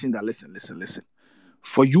realization that, listen.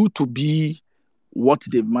 For you to be what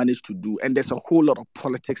they've managed to do, and there's a whole lot of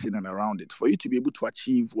politics in and around it. For you to be able to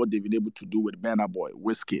achieve what they've been able to do with Burna Boy,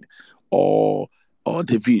 Wizkid, or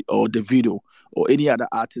Davido, or any other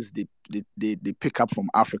artist they pick up from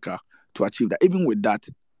Africa to achieve that. Even with that,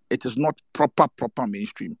 it is not proper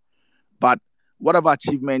mainstream. But whatever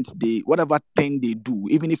whatever thing they do,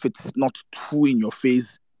 even if it's not true in your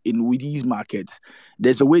face with these markets,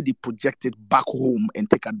 there's a way they project it back home and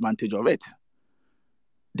take advantage of it.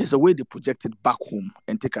 There's a way they project it back home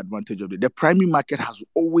and take advantage of it. The primary market has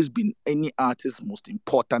always been any artist's most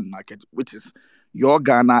important market, which is your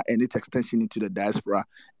Ghana and its extension into the diaspora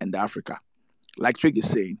and Africa. Like Trig is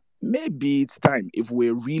saying, maybe it's time if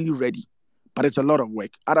we're really ready, but it's a lot of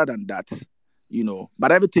work. Other than that,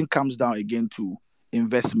 but everything comes down again to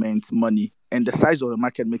investment, money, and the size of the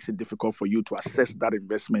market makes it difficult for you to assess that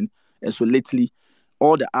investment. And so lately,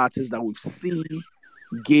 all the artists that we've seen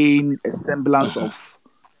gain a semblance of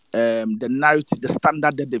the narrative, the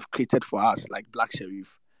standard that they've created for us, like Black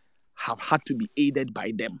Sherif, have had to be aided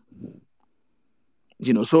by them.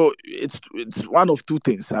 So it's one of two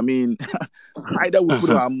things. I mean, either we put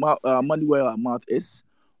our money where our mouth is,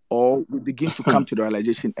 or we begin to come to the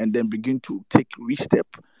realization and then begin to take step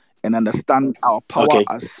and understand our power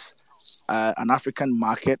as an African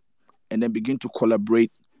market, and then begin to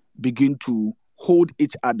collaborate, begin to hold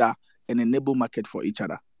each other and enable market for each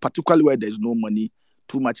other, particularly where there's no money,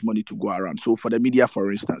 too much money to go around. So for the media,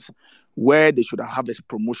 for instance, where they should have a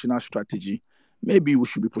promotional strategy, maybe we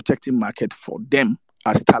should be protecting market for them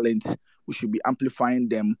as talents. We should be amplifying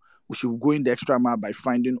them. We should go in the extra mile by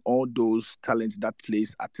finding all those talents that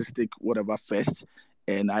plays artistic, whatever, first,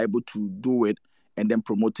 and are able to do it and then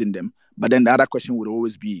promoting them. But then the other question would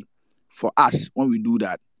always be, for us, when we do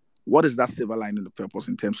that, what is that silver lining of purpose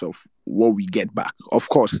in terms of what we get back? Of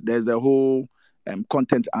course, there's a whole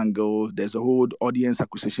content angle, there's a whole audience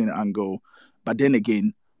acquisition angle. But then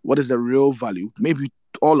again, what is the real value? Maybe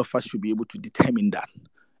all of us should be able to determine that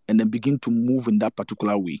and then begin to move in that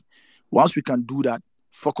particular way. Once we can do that,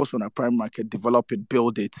 focus on our prime market, develop it,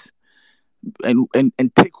 build it,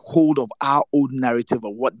 and take hold of our own narrative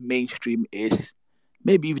of what mainstream is.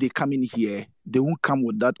 Maybe if they come in here, they won't come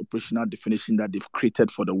with that operational definition that they've created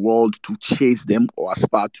for the world to chase them or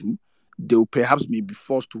aspire to. They'll perhaps may be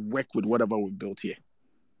forced to work with whatever we've built here.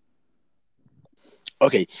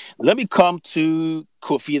 Okay, let me come to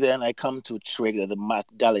Kofi, then I come to Trigger, the Mark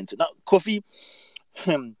Darlington. Now, Kofi,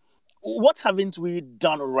 what haven't we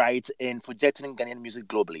done right in projecting Ghanaian music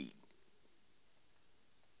globally?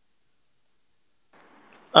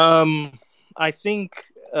 I think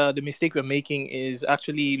the mistake we're making is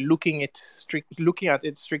actually looking at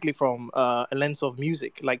it strictly from a lens of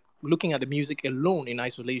music, like looking at the music alone in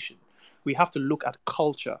isolation. We have to look at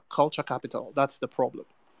culture capital. That's the problem.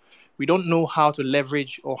 We don't know how to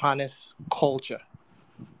leverage or harness culture.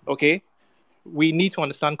 Okay? We need to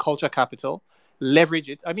understand culture capital, leverage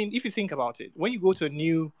it. I mean, if you think about it, when you go to a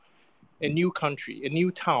new country, a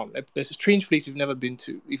new town, a strange place you've never been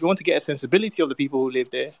to, if you want to get a sensibility of the people who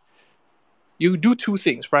live there, you do two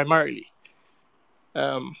things primarily.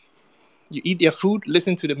 You eat their food,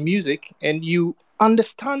 listen to the music, and you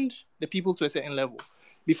understand the people to a certain level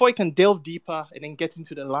before you can delve deeper and then get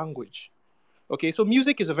into the language. Okay, so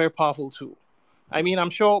music is a very powerful tool. I mean,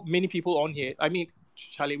 I'm sure many people on here,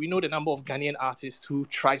 Charlie, we know the number of Ghanaian artists who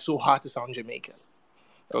try so hard to sound Jamaican.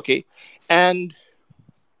 Okay, and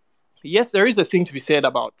yes, there is a thing to be said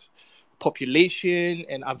about population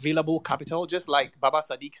and available capital, just like Baba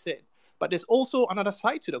Sadiq said. But there's also another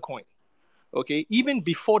side to the coin. Okay, even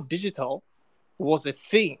before digital was a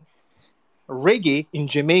thing, reggae in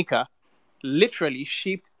Jamaica literally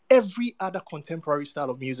shaped every other contemporary style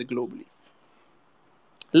of music globally.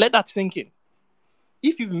 Let that sink in.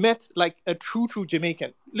 If you've met like a true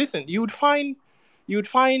Jamaican, listen, you would find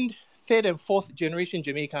third and fourth generation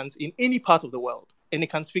Jamaicans in any part of the world, and they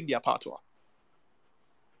can speak their patois.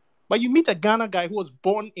 But you meet a Ghana guy who was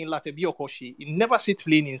born in Latebiokoshi, he never sits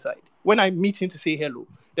plain inside. When I meet him to say hello,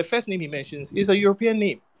 the first name he mentions is a European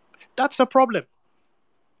name. That's a problem.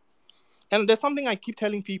 And there's something I keep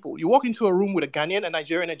telling people. You walk into a room with a Ghanaian, a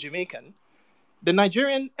Nigerian, a Jamaican, the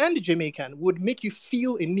Nigerian and the Jamaican would make you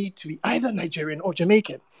feel a need to be either Nigerian or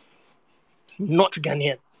Jamaican, not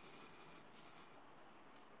Ghanaian.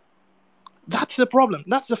 That's the problem.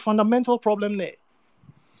 That's the fundamental problem there.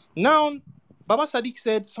 Now, Baba Sadiq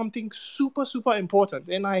said something super, super important,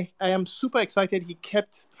 and I am super excited he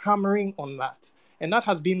kept hammering on that. And that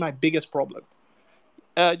has been my biggest problem.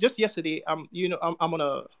 Just yesterday, I'm on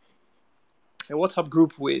a WhatsApp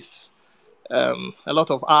group with a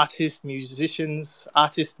lot of artists, musicians,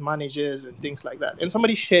 artist managers, and things like that. And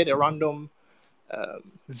somebody shared a random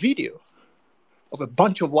video of a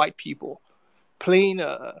bunch of white people playing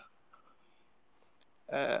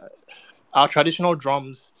our traditional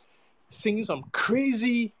drums, singing some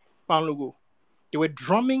crazy panlogo. They were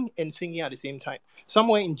drumming and singing at the same time.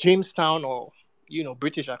 Somewhere in Jamestown or,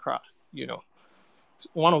 British Accra,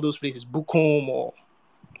 one of those places, Bukom or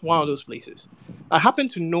one of those places. I happen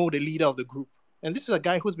to know the leader of the group. And this is a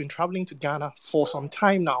guy who's been traveling to Ghana for some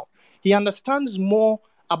time now. He understands more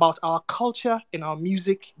about our culture and our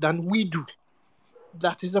music than we do.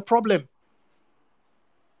 That is the problem.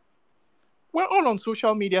 We're all on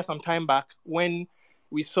social media some time back when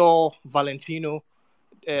we saw Valentino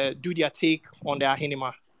do their take on the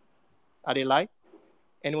Ahinima. Are they like?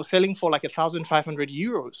 And it was selling for like 1,500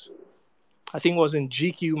 euros. I think it was in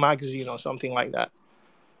GQ magazine or something like that.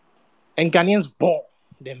 And Ghanaians bought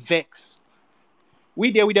the vex.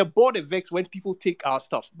 We bought the vex when people take our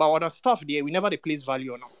stuff. But on our stuff there, we never place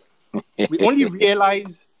value on it. We only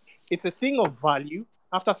realize it's a thing of value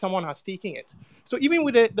after someone has taken it. So even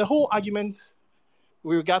with the whole argument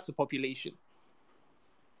with regards to population,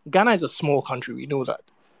 Ghana is a small country, we know that,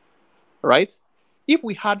 right? If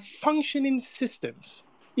we had functioning systems,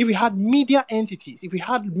 if we had media entities, if we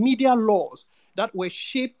had media laws that were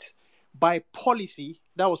shaped by policy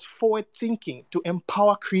that was forward-thinking to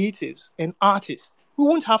empower creatives and artists, we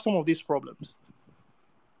won't have some of these problems.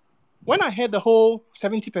 When I heard the whole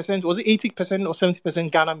 70%, was it 80% or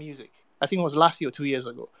 70% Ghana music? I think it was last year or 2 years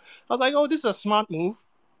ago. I was like, oh, this is a smart move.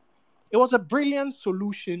 It was a brilliant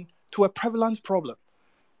solution to a prevalent problem.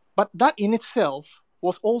 But that in itself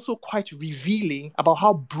was also quite revealing about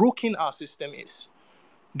how broken our system is.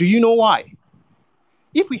 Do you know why?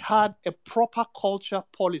 If we had a proper cultural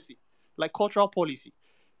policy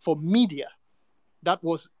for media that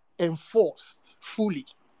was enforced fully,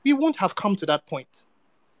 we won't have come to that point.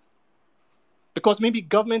 Because maybe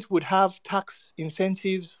government would have tax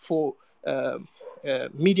incentives for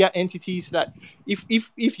media entities that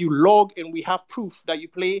if you log and we have proof that you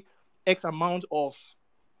play X amount of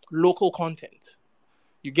local content,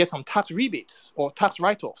 you get some tax rebates or tax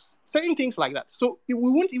write-offs, certain things like that. So we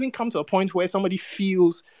won't even come to a point where somebody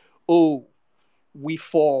feels, oh, we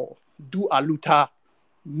do aluta,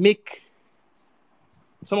 make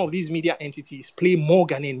some of these media entities play more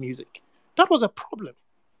Ghanaian music. That was a problem.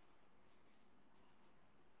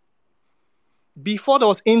 Before there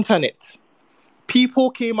was internet,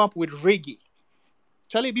 people came up with reggae.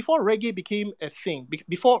 Charlie, before reggae became a thing,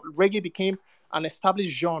 before reggae became an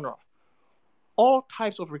established genre, all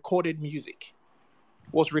types of recorded music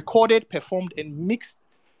was recorded, performed, and mixed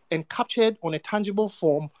and captured on a tangible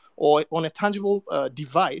form or on a tangible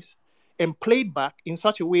device and played back in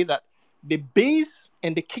such a way that the bass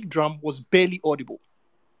and the kick drum was barely audible.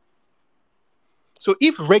 So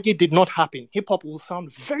if reggae did not happen, hip-hop will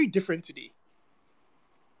sound very different today.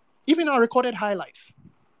 Even our recorded high life.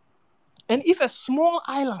 And if a small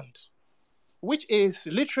island, which is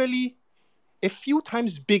literally a few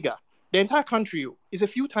times bigger, the entire country is a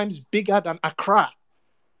few times bigger than Accra,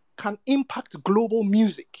 can impact global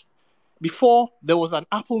music before there was an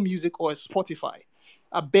Apple Music or a Spotify.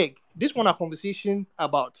 I beg, this one a conversation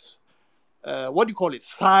about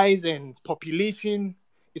size and population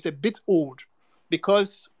is a bit old,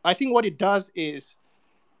 because I think what it does is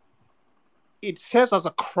it serves as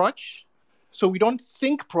a crutch, so we don't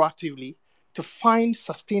think proactively to find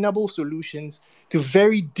sustainable solutions to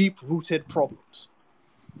very deep-rooted problems.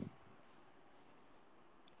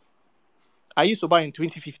 I used to buy in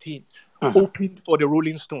 2015, opened for the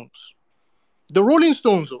Rolling Stones. The Rolling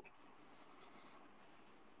Stones, though.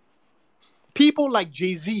 People like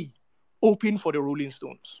Jay-Z opened for the Rolling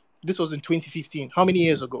Stones. This was in 2015. How many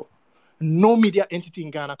years ago? No media entity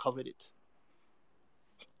in Ghana covered it.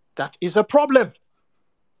 That is a problem.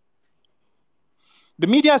 The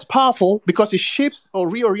media is powerful because it shapes or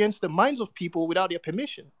reorients the minds of people without their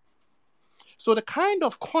permission. So the kind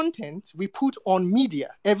of content we put on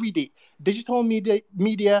media every day, digital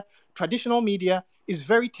media, traditional media, is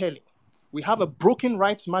very telling. We have a broken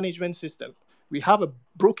rights management system. We have a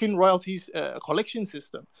broken royalties collection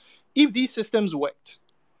system. If these systems worked,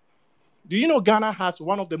 do you know Ghana has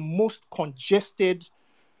one of the most congested,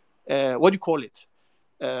 Ghana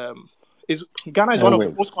is one of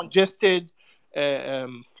the most congested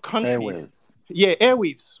countries. Airwaves. Yeah,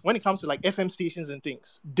 airwaves, when it comes to like FM stations and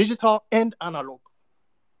things, digital and analog.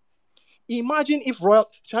 Imagine if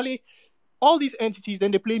Charlie, all these entities,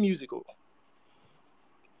 then they play musical.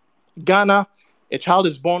 Ghana, a child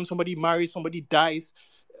is born, somebody marries, somebody dies,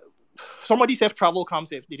 somebody self-travel comes,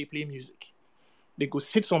 they play music. They go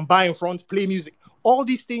sit some bar in front, play music. All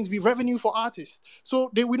these things be revenue for artists. So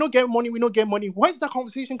we don't get money, we don't get money. Where's that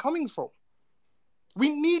conversation coming from? We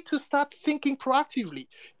need to start thinking proactively,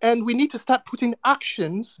 and we need to start putting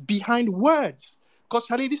actions behind words. Because,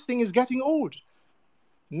 Charlie, this thing is getting old.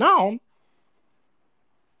 Now,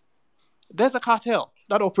 there's a cartel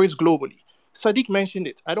that operates globally. Sadiq mentioned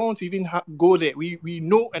it. I don't want to even go there. We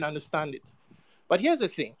know and understand it. But here's the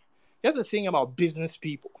thing. Here's the thing about business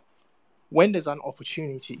people. When there's an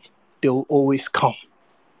opportunity, they'll always come.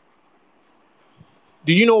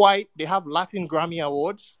 Do you know why they have Latin Grammy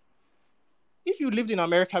Awards? If you lived in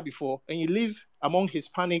America before and you live among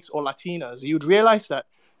Hispanics or Latinas, you'd realize that,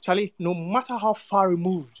 Charlie, no matter how far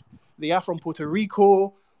removed they are from Puerto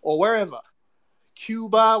Rico or wherever,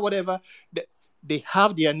 Cuba, whatever, they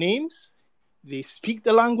have their names, they speak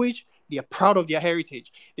the language, they are proud of their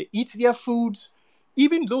heritage, they eat their foods.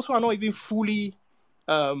 Even those who are not even fully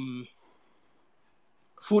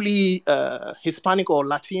Hispanic or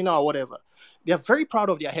Latino or whatever, they are very proud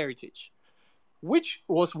of their heritage, which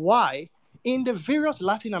was why in the various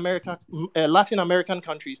Latin American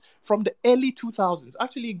countries from the early 2000s,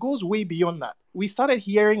 actually it goes way beyond that. We started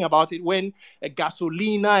hearing about it when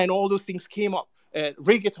gasolina and all those things came up,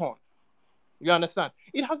 reggaeton. You understand?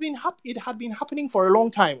 It had been happening for a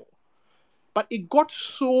long time, but it got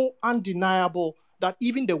so undeniable that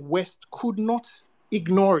even the West could not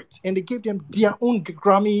ignore it, and they gave them their own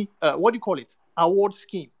Grammy, award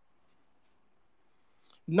scheme.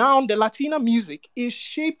 Now the Latina music is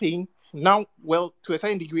shaping, now, well, to a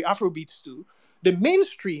certain degree, Afrobeats too, the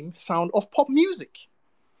mainstream sound of pop music.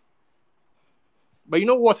 But you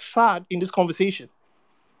know what's sad in this conversation?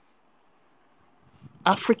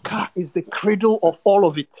 Africa is the cradle of all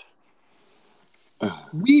of it.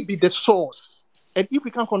 We be the source. And if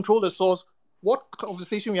we can't control the source, what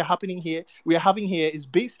conversation we are having here is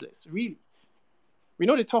baseless, really. We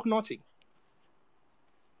know they talk nothing.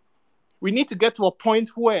 We need to get to a point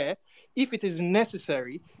where, if it is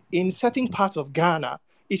necessary, in certain parts of Ghana,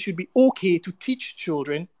 it should be okay to teach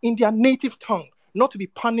children in their native tongue, not to be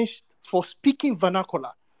punished for speaking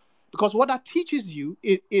vernacular. Because what that teaches you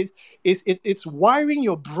it's wiring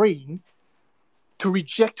your brain to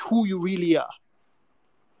reject who you really are.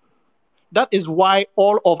 That is why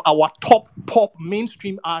all of our top pop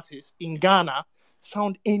mainstream artists in Ghana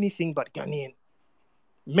sound anything but Ghanaian.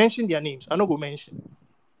 Mention their names. I'm not going to mention.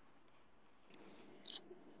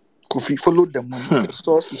 Kofi, follow the money. The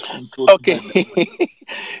source is controlled. Okay. By the money.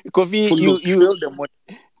 Kofi, Follow the money.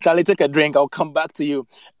 Charlie, take a drink. I'll come back to you.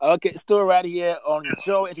 Okay, still right here on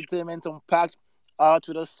Joe Entertainment Unpacked, our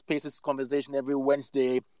Twitter Spaces conversation every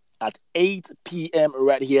Wednesday at 8 p.m.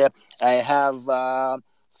 right here. I have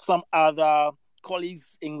some other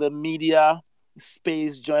colleagues in the media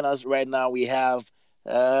space join us right now. We have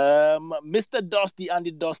Mr. Dusty,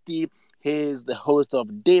 Andy Dusty. He's the host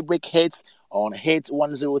of Daybreak Hits on Hit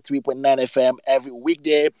 103.9 FM every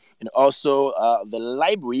weekday, and also the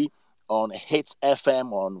library on Hits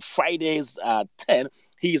FM on Fridays at 10.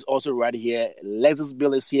 He's also right here. Lexus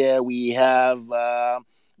Bill is here. We have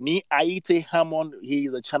Ni Aite Hammond.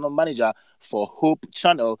 He's the channel manager for Hope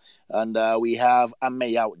Channel. And we have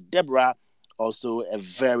Ameya Deborah, also a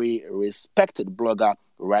very respected blogger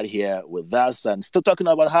right here with us. And still talking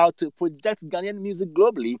about how to project Ghanaian music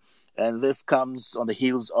globally. And this comes on the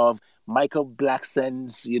heels of Michael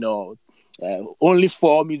Blackson's, only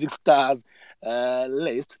 4 music stars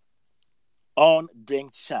list on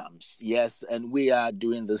Drink Champs. Yes, and we are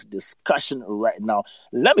doing this discussion right now.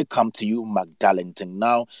 Let me come to you, Magdalene.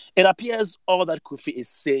 Now, it appears all that Kofi is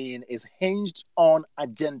saying is hinged on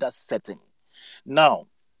agenda setting. Now,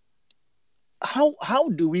 how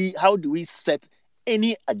do we set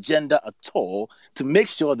any agenda at all to make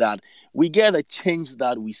sure that we get the change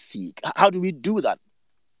that we seek? How do we do that?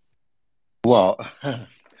 Well,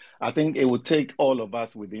 I think it would take all of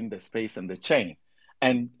us within the space and the chain.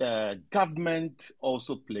 And government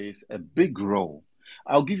also plays a big role.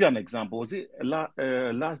 I'll give you an example. Was it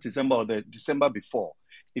last December or the December before?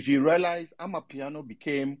 If you realize, Amapiano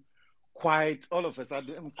became quite all of a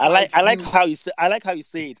sudden. I like how you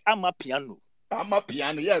say it. Amapiano.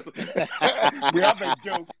 Amapiano, yes. We have a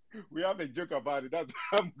joke. We have a joke about it. That's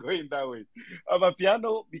why I'm going that way.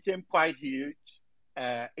 Amapiano became quite huge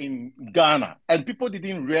in Ghana, and people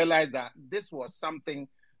didn't realize that this was something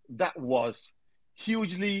that was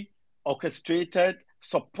hugely orchestrated,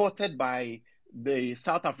 supported by the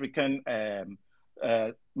South African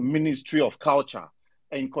Ministry of Culture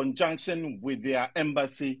in conjunction with their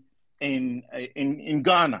embassy in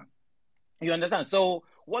Ghana. You understand? So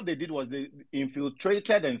what they did was they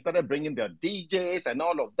infiltrated and started bringing their DJs and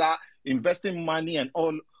all of that, investing money and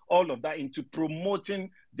all of that into promoting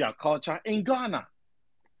their culture in Ghana.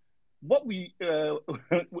 What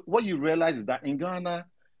you realize is that in Ghana,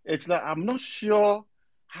 It's like I'm not sure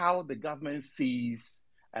how the government sees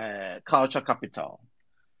culture capital.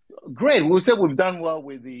 Great, we'll say we've done well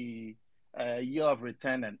with the year of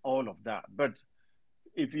return and all of that, but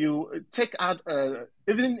if you take out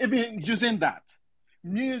even using that,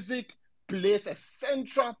 music plays a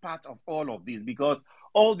central part of all of this because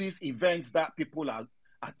all these events that people are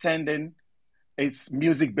attending, it's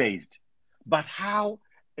music based. But how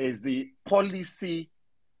is the policy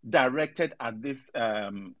directed at this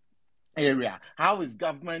area? How is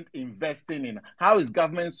government investing in? How is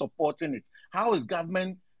government supporting it? How is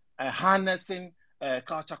government harnessing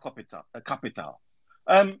culture capital?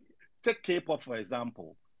 Take K-pop for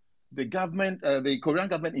example. The government, the Korean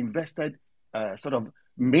government, invested sort of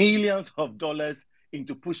millions of dollars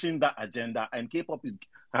into pushing that agenda, and K-pop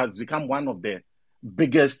has become one of the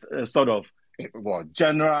biggest sort of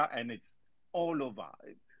genre, and it's all over.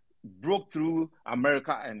 It broke through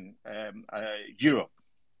America and Europe.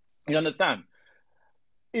 You understand?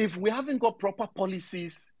 If we haven't got proper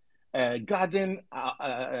policies guarding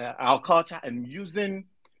our culture and using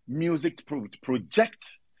music to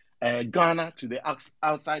project Ghana to the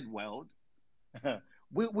outside world,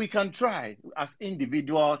 we can try as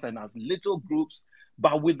individuals and as little groups,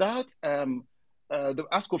 but without,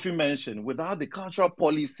 as Kofi mentioned, without the cultural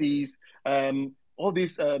policies, all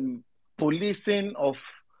this policing of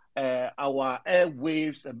our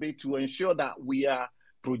airwaves a bit to ensure that we are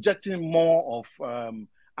projecting more of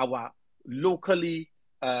our locally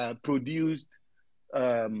produced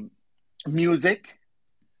music,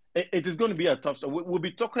 it is going to be a tough story. We'll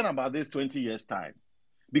be talking about this 20 years' time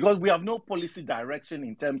because we have no policy direction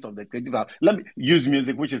in terms of the creative. Let me use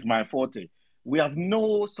music, which is my forte. We have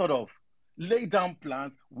no sort of lay down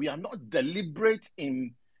plans. We are not deliberate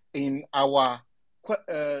in our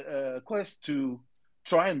quest to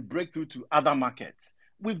try and break through to other markets.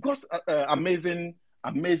 We've got amazing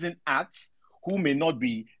acts who may not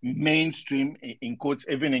be mainstream in quotes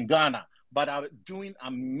even in Ghana, but are doing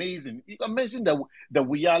amazing. You can mention the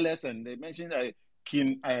Wireless, and they mentioned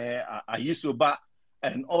King Ayusoba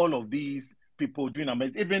and all of these people doing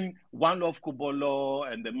amazing. Even One Love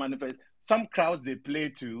Kubolo and the Manifest. Some crowds they play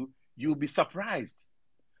to, you'll be surprised.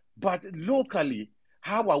 But locally,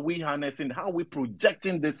 how are we harnessing? How are we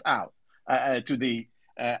projecting this out to the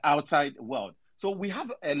outside world? So we have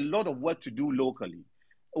a lot of work to do locally.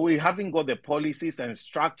 We haven't got the policies and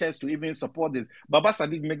structures to even support this. Baba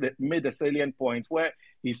Sadiq made a salient point where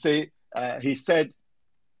he said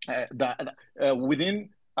that within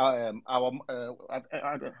our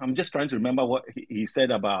I'm just trying to remember what he said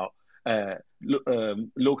about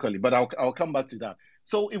locally, but I'll come back to that.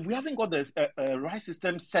 So if we haven't got the right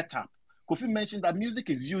system set up, Kofi mentioned that music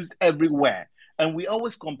is used everywhere, and we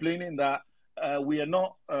always complaining that we are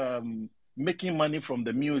not making money from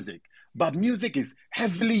the music. But music is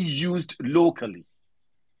heavily used locally.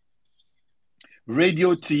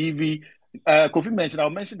 Radio, TV. Kofi mentioned, I'll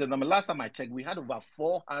mention the number. Last time I checked, we had over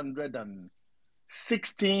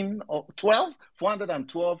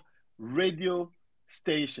 412 radio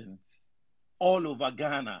stations all over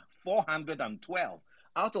Ghana. 412,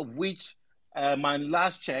 out of which my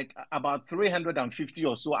last check, about 350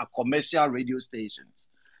 or so are commercial radio stations.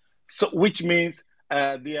 So, which means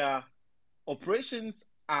their operations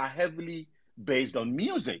are heavily based on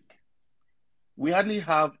music. We hardly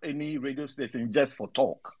have any radio station just for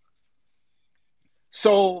talk.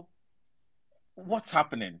 So, what's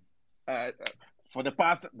happening? For the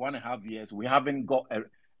past 1.5 years, we haven't got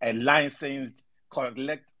a licensed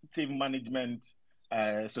collective management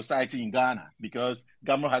society in Ghana because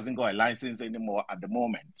government hasn't got a license anymore at the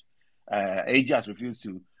moment. AG has refused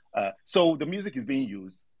to. So the music is being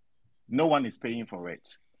used. No one is paying for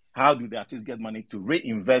it. How do the artists get money to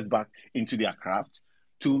reinvest back into their craft,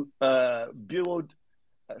 to build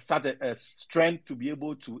such a strength to be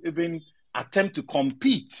able to even attempt to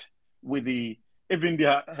compete with even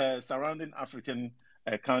their surrounding African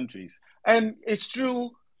countries? And it's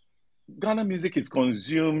true, Ghana music is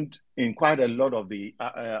consumed in quite a lot of the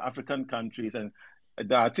African countries, and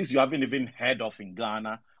the artists you haven't even heard of in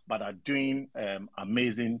Ghana, but are doing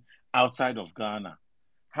amazing outside of Ghana.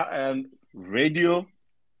 Radio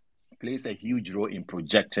plays a huge role in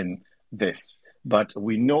projecting this, but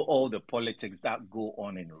we know all the politics that go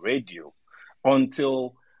on in radio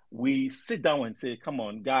until we sit down and say, come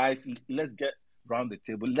on, guys, let's get around the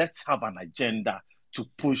table. Let's have an agenda to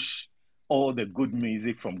push all the good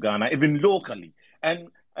music from Ghana, even locally. And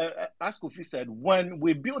as Kofi said, when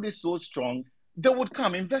we build it so strong, they would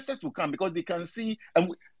come, investors will come because they can see,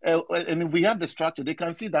 and if we have the structure, they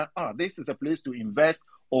can see that, this is a place to invest,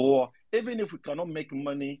 or even if we cannot make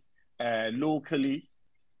money locally,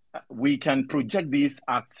 we can project these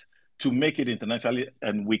acts to make it internationally,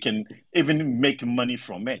 and we can even make money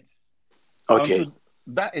from it. Okay. Until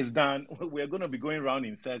that is done, we're going to be going around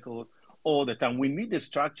in circles all the time. We need the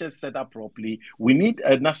structures set up properly. We need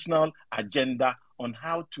a national agenda on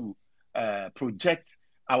how to project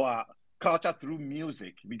our culture through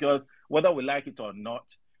music, because whether we like it or not,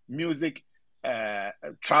 music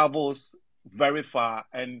travels very far,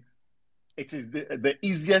 and it is the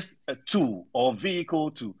easiest tool or vehicle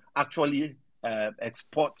to actually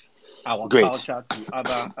export our culture to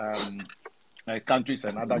other countries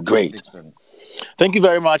and other jurisdictions. Thank you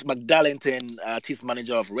very much, McDarlington, artist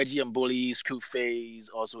manager of Reggie and Bully, School Phase,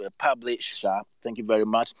 also a publisher. Thank you very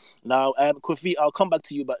much. Now, Kofi, I'll come back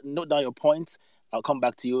to you, but note down your points. I'll come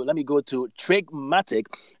back to you. Let me go to Trigmatic.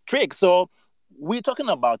 Trig, so we're talking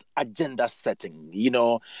about agenda setting,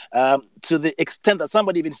 to the extent that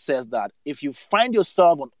somebody even says that if you find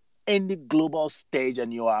yourself on any global stage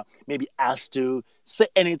and you are maybe asked to say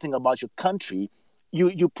anything about your country,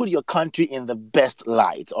 you put your country in the best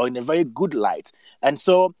light or in a very good light. And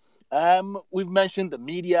so we've mentioned the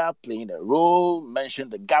media playing a role,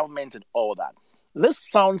 mentioned the government and all that. This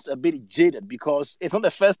sounds a bit jaded because it's not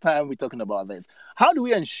the first time we're talking about this. How do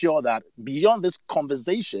we ensure that beyond this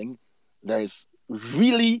conversation, there is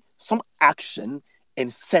really some action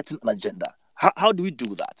in setting an agenda? How do we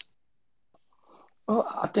do that?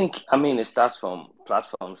 Well, it starts from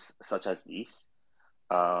platforms such as these.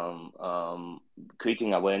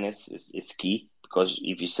 Creating awareness is key, because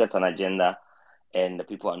if you set an agenda and the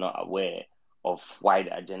people are not aware of why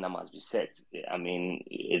the agenda must be set,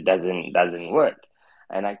 it doesn't work.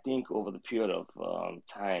 And I think over the period of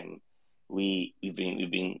time, we've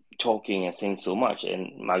been talking and saying so much,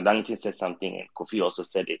 and McDonald's said something, and Kofi also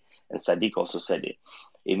said it, and Sadiq also said it.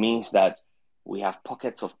 It means that we have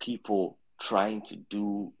pockets of people trying to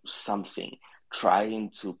do something,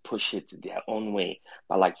 trying to push it their own way.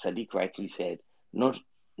 But like Sadiq rightly said, not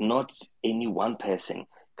any one person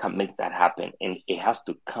can make that happen, and it has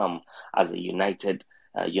to come as a united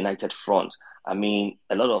front. A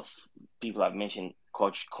lot of people have mentioned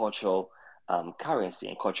cultural currency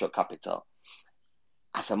and cultural capital.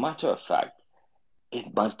 As a matter of fact,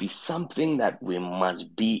 it must be something that we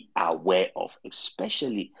must be aware of,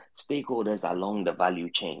 especially stakeholders along the value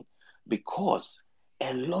chain, because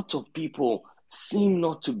a lot of people seem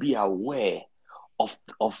not to be aware of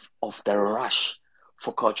the rush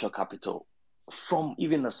for cultural capital from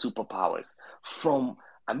even the superpowers.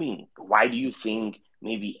 Why do you think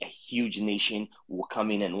maybe a huge nation will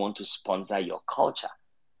come in and want to sponsor your culture?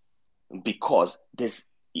 Because the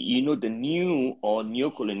new or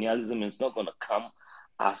neocolonialism is not going to come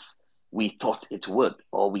as we thought it would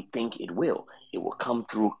or we think it will. It will come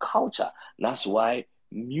through culture. That's why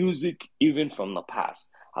music, even from the past,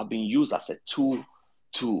 have been used as a tool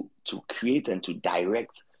to create and to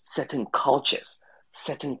direct certain cultures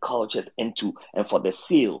and for the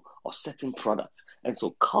sale of certain products. And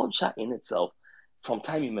so culture in itself, from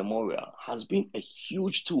time immemorial, has been a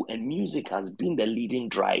huge tool, and music has been the leading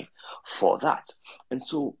drive for that. And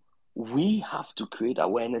so we have to create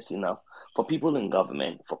awareness enough for people in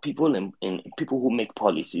government, for people in people who make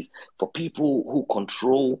policies, for people who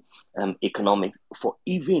control economics, for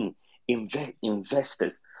even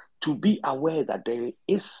investors to be aware that there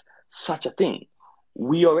is such a thing.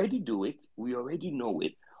 We already do it, we already know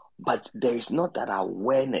it, but there is not that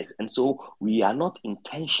awareness, and so we are not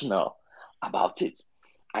intentional about it.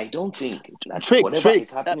 I don't think that whatever is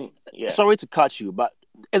happening. Sorry to cut you, but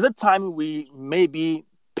is it time we maybe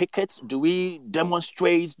picket? Do we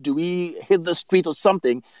demonstrate? Do we hit the street or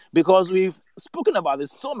something? Because we've spoken about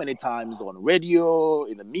this so many times on radio,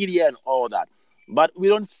 in the media, and all that, but we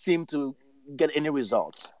don't seem to get any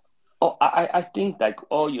results. Oh, I think like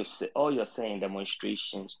all you're saying,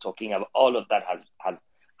 demonstrations, talking about all of that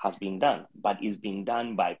has been done, but it's been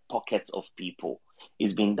done by pockets of people.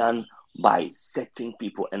 It's been done by certain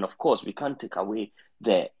people, and of course, we can't take away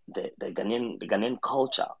the Ghanaian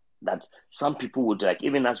culture that some people would like.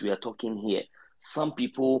 Even as we are talking here, some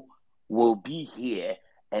people will be here,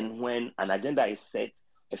 and when an agenda is set,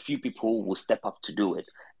 a few people will step up to do it,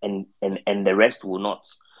 and the rest will not.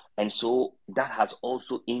 And so that has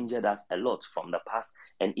also injured us a lot from the past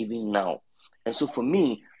and even now. And so for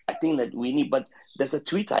me, I think that we need, but there's a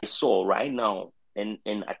tweet I saw right now, and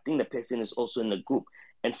I think the person is also in the group.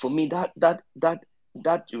 And for me, that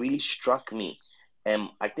really struck me.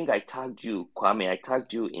 I think I tagged you, Kwame. I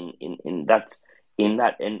tagged you in that,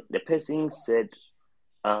 and the person said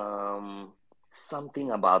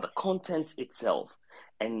something about the content itself,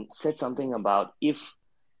 and said something about if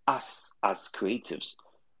us as creatives,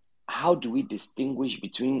 how do we distinguish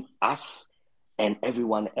between us and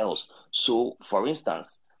everyone else. So, for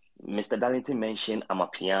instance, Mr. Darlington mentioned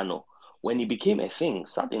Amapiano. When it became a thing,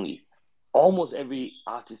 suddenly almost every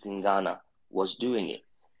artist in Ghana was doing it.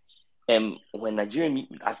 And when Nigerian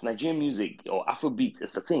music or Afrobeats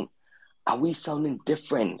is the thing, are we sounding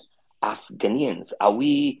different as Ghanaians? Are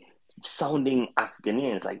we sounding as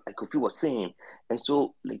Ghanaians, like Kofi was saying? And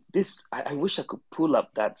so, like this, I wish I could pull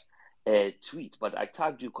up that tweet, but I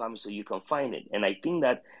tagged you, Kwame, so you can find it. And I think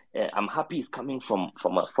that I'm happy it's coming from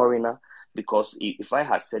a foreigner, because if I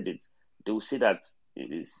had said it, they will say that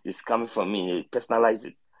it's coming from me, personalize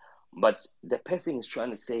it. But the person is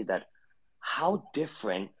trying to say that how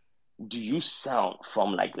different do you sound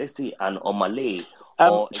from, like, let's say an Omale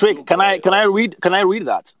or a Trick, can I Joburg read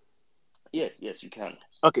that? Yes, you can.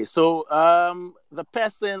 Okay, so the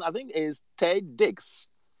person, I think, is Ted Dix.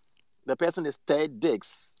 The person is Ted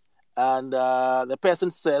Dix. And the person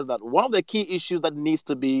says that one of the key issues that needs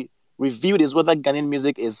to be reviewed is whether Ghanaian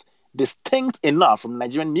music is distinct enough from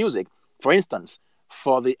Nigerian music. For instance,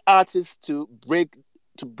 for the artists to break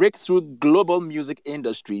through global music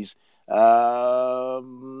industries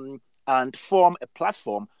and form a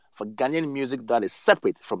platform for Ghanaian music that is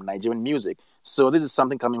separate from Nigerian music. So this is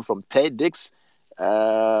something coming from Ted Dix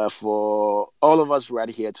for all of us right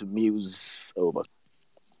here to muse over.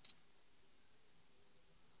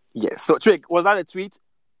 Yes. So, Trick, was that a tweet?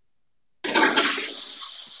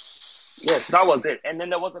 Yes, that was it. And then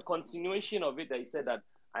there was a continuation of it that he said that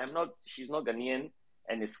she's not Ghanaian,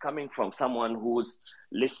 and it's coming from someone who's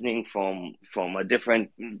listening from a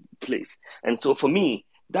different place. And so for me,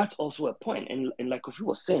 that's also a point. And like Kofi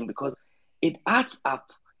was saying, because it adds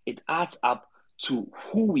up to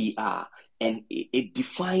who we are, and it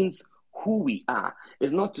defines who we are.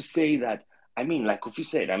 It's not to say that, I mean, like Kofi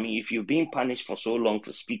said, I mean, if you're being punished for so long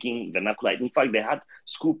for speaking vernacular, in fact, they had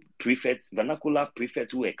school prefects, vernacular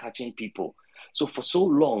prefects, who were catching people. So for so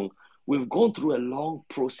long, we've gone through a long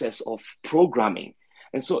process of programming.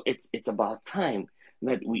 And so it's about time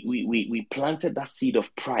that we planted that seed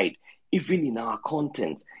of pride, even in our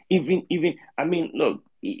content. Even, I mean, look,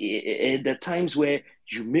 the times where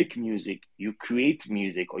you make music, you create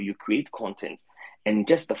music, or you create content, and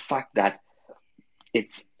just the fact that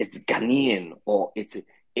it's Ghanaian, or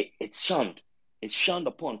it's shunned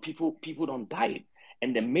upon. People don't buy it,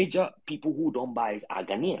 and the major people who don't buy it are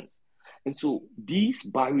Ghanaians. And so these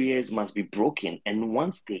barriers must be broken. And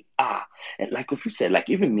once they are, and like if you said, like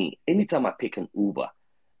even me, anytime I pick an Uber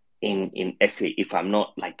in SA, if I'm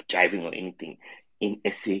not like driving or anything in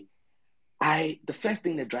SA, the first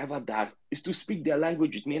thing the driver does is to speak their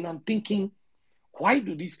language with me, and I'm thinking, why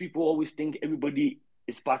do these people always think everybody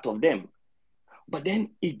is part of them? But then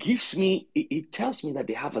it tells me that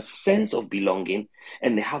they have a sense of belonging,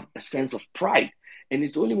 and they have a sense of pride. And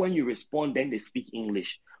it's only when you respond, then they speak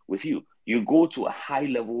English with you. You go to a high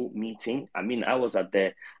level meeting. I mean, I was at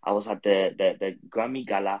the Grammy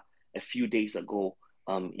Gala a few days ago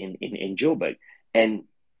in Joburg. And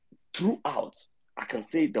throughout, I can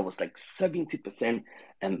say there was like 70%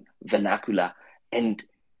 vernacular, and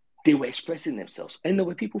they were expressing themselves. And there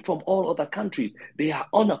were people from all other countries. They are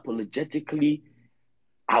unapologetically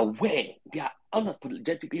aware. They are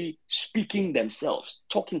unapologetically speaking themselves,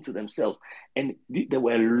 talking to themselves. And there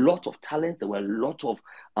were a lot of talent. There were a lot of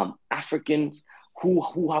Africans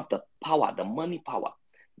who have the power, the money power.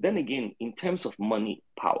 Then again, in terms of money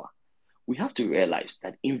power, we have to realize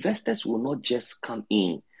that investors will not just come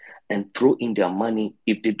in and throw in their money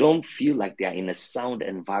if they don't feel like they are in a sound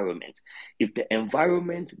environment. If the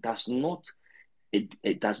environment does not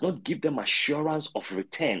give them assurance of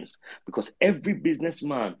returns, because every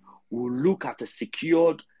businessman will look at a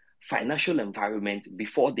secured financial environment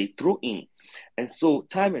before they throw in. And so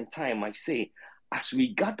time and time I say, as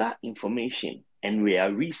we gather information and we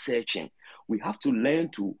are researching, we have to learn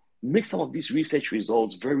to make some of these research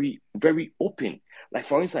results very, very open. Like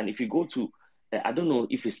for instance, if you go to, I don't know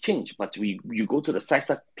if it's changed, but you go to the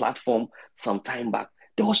CISA platform some time back,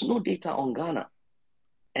 there was no data on Ghana.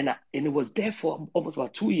 And it was there for almost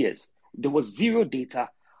about 2 years. There was zero data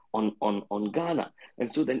on Ghana. And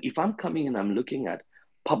so then if I'm coming and I'm looking at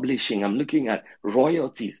publishing, I'm looking at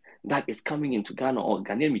royalties that is coming into Ghana or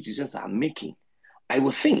Ghanaian musicians are making, I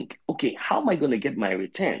will think, okay, how am I going to get my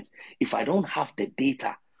returns if I don't have the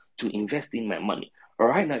data to invest in my money?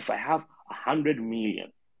 Right now, if I have 100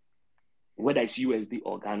 million, whether it's USD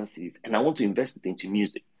or Ghana cedis, and I want to invest it into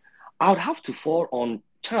music, I would have to fall on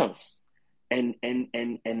chance and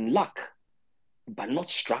luck, but not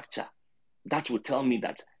structure. That will tell me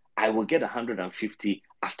that I will get 150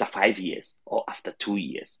 after 5 years or after 2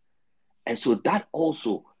 years. And so that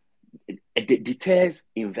also deters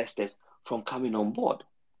investors from coming on board.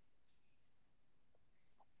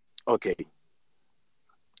 Okay.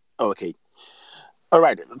 Okay. All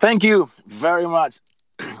right. Thank you very much.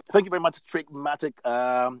 Thank you very much, Trickmatic.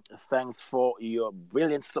 Thanks for your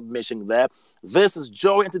brilliant submission there. This is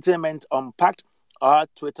Joy Entertainment Unpacked, our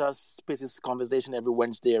Twitter Spaces conversation every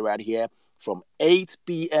Wednesday right here from 8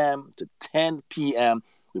 p.m. to 10 p.m.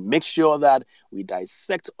 We make sure that we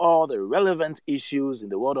dissect all the relevant issues in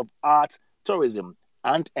the world of art, tourism,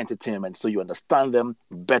 and entertainment so you understand them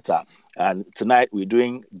better. And tonight we're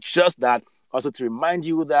doing just that. Also, to remind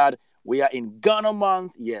you that we are in Ghana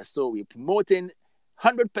month. Yes, so we're promoting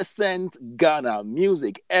 100% Ghana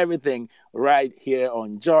music, everything right here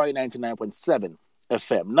on Joy 99.7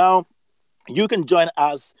 FM. Now, you can join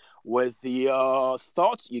us with your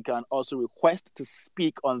thoughts. You can also request to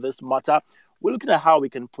speak on this matter. We're looking at how we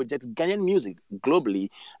can project Ghanaian music globally,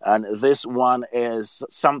 and this one is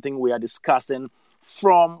something we are discussing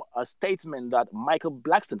from a statement that Michael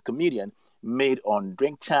Blackson, comedian, made on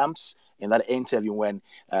Drink Champs in that interview when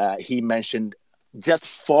he mentioned just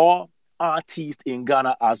four artists in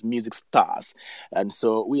Ghana as music stars. And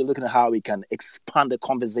so we're looking at how we can expand the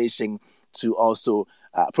conversation to also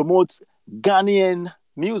promote Ghanaian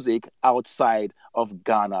music outside of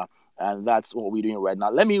Ghana. And that's what we're doing right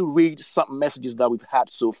now. Let me read some messages that we've had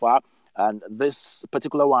so far. And this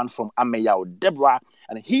particular one from Ameyao Deborah.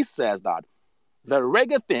 And he says that the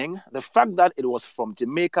reggae thing, the fact that it was from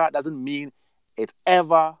Jamaica doesn't mean it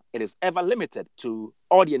is ever limited to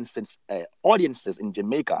audiences in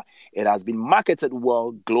Jamaica. It has been marketed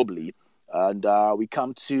well globally. And we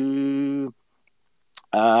come to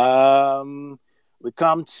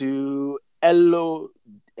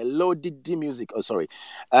LODD music. Oh, sorry.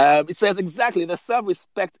 It says exactly the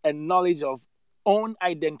self-respect and knowledge of own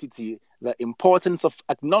identity, the importance of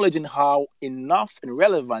acknowledging how enough and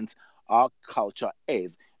relevant our culture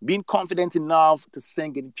is. Being confident enough to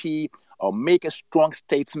sing in P or make a strong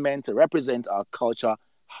statement to represent our culture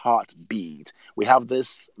heartbeat. We have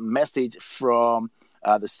this message from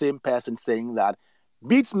the same person saying that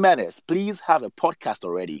Beats Menace, please have a podcast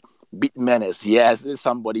already. Beat Menace, yes, there's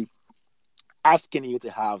somebody asking you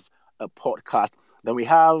to have a podcast. Then we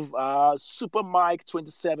have Super Mike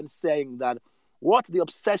 27 saying that what's the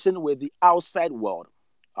obsession with the outside world?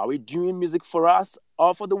 Are we doing music for us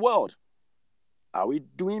or for the world? Are we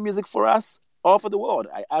doing music for us or for the world?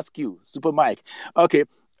 I ask you, Super Mike. Okay,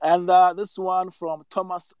 and this one from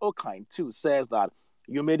Thomas Okine too says that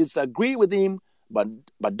you may disagree with him, but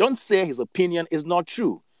don't say his opinion is not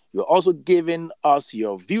true. You're also giving us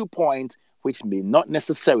your viewpoint, which may not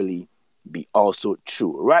necessarily be also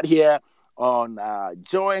true. Right here on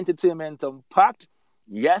Joy Entertainment Unpacked.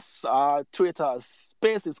 Yes, Twitter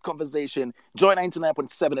Spaces conversation, Joy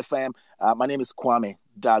 99.7 FM. My name is Kwame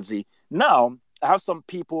Dadzi. Now, I have some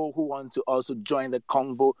people who want to also join the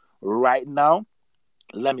convo right now.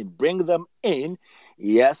 Let me bring them in.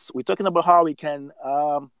 Yes, we're talking about how we can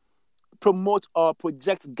promote or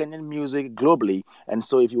project Ghanaian music globally. And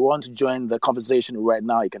so if you want to join the conversation right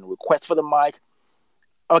now, you can request for the mic.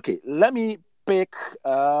 Okay, let me pick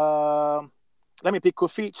Kofi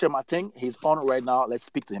Chemating. He's on right now. Let's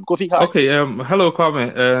speak to him. Kofi, hi. Okay, hello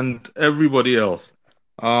Kwame and everybody else.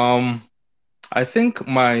 I think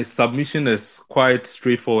my submission is quite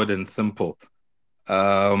straightforward and simple.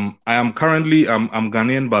 I'm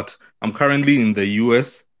Ghanaian, but I'm currently in the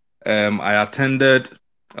US. I attended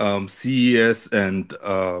CES and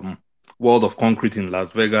World of Concrete in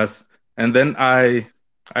Las Vegas, and then I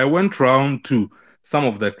went round to some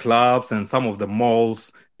of the clubs and some of the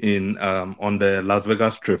malls in on the Las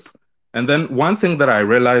Vegas Strip. And then one thing that I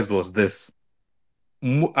realized was this: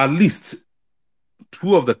 at least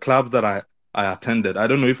two of the clubs that I attended. I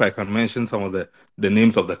don't know if I can mention some of the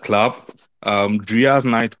names of the club. Dria's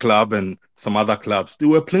nightclub and some other clubs. They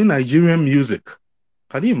were playing Nigerian music.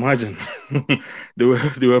 Can you imagine? they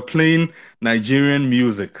were playing Nigerian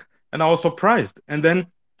music, and I was surprised. And then,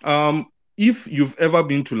 if you've ever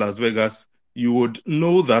been to Las Vegas, you would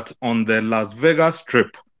know that on the Las Vegas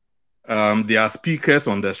Strip, there are speakers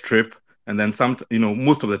on the strip, and then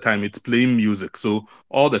most of the time it's playing music. So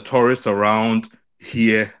all the tourists around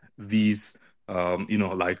hear these,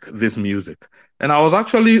 like this music. And I was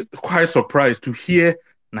actually quite surprised to hear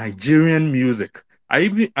Nigerian music. I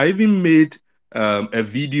even made a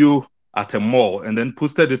video at a mall and then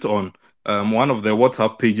posted it on one of the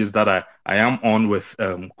WhatsApp pages that I am on with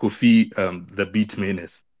Kofi, the Beat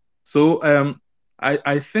Menace. So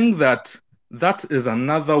I think that is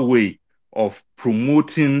another way of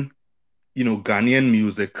promoting, Ghanaian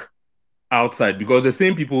music outside, because the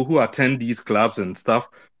same people who attend these clubs and stuff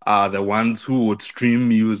are the ones who would stream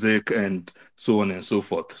music and so on and so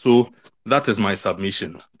forth. So that is my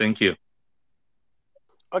submission. Thank you.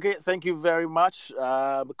 Okay, thank you very much,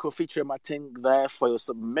 Kofi Martin, there for your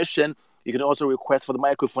submission. You can also request for the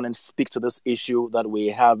microphone and speak to this issue that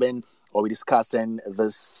we're having or we're discussing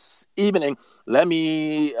this evening. Let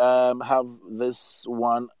me have this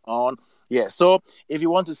one on. Yeah, so if you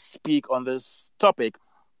want to speak on this topic,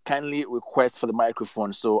 kindly request for the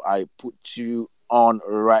microphone. So I put you on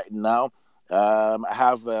right now. I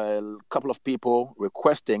have a couple of people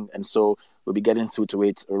requesting, and so we'll be getting through to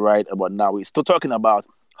it right about now. We're still talking about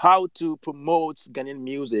how to promote Ghanaian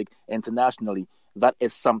music internationally. That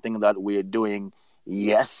is something that we're doing,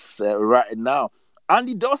 yes, right now.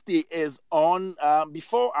 Andy Dusty is on.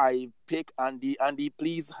 Before I pick Andy,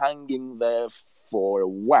 please hang in there for a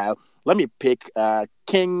while. Let me pick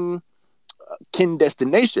King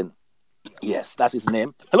Destination. Yes, that's his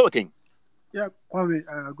name. Hello, King. Yeah, Kwame,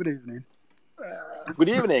 good evening. Good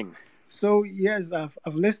evening. So, yes, I've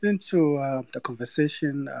listened to the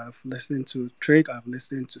conversation. I've listened to Drake. I've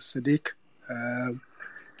listened to Sadiq.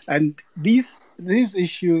 And these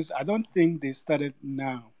issues, I don't think they started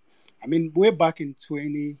now. I mean, way back in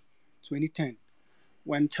 2010,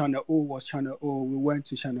 when Channel O was Channel O, we went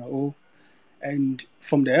to Channel O. And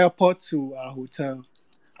from the airport to our hotel,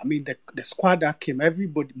 I mean, the squad that came,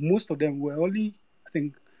 everybody, most of them were only, I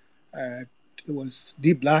think, it was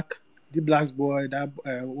D Black's boy. That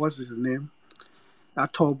what's his name?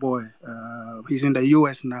 That tall boy. He's in the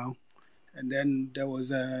US now. And then there was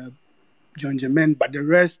John Jermaine, but the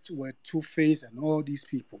rest were Two Face and all these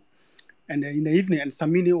people. And then in the evening, and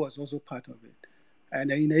Samini was also part of it. And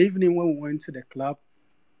then in the evening, when we went to the club,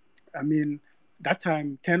 I mean, that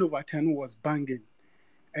time 10 over 10 was banging,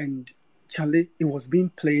 and Charlie, it was being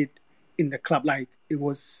played in the club like it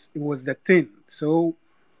was the thing. So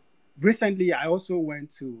recently, I also went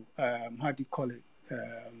to how do you call it,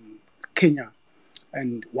 Kenya,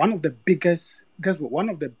 and one of the biggest, guess what? One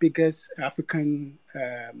of the biggest African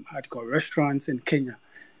how do you call it, restaurants in Kenya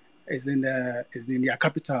is in their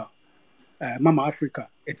capital, Mama Africa.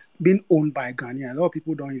 It's been owned by Ghanaian. A lot of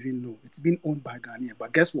people don't even know it's been owned by Ghanaian.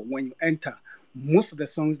 But guess what? When you enter, most of the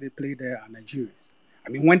songs they play there are Nigerians. I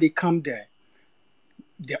mean, when they come there,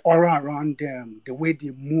 the aura around them, the way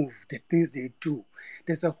they move, the things they do.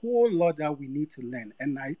 There's a whole lot that we need to learn.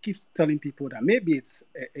 And I keep telling people that maybe it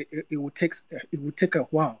will take a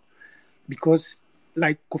while, because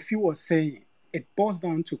like Kofi was saying, it boils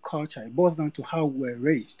down to culture. It boils down to how we're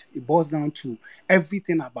raised. It boils down to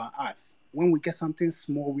everything about us. When we get something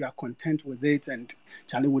small, we are content with it. And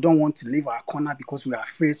Charlie, we don't want to leave our corner because we are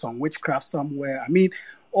afraid some witchcraft somewhere. I mean,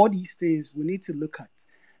 all these things we need to look at.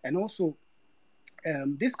 And also, I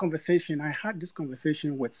had this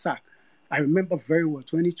conversation with Sack. I remember very well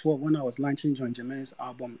 2012 when I was launching John Jermaine's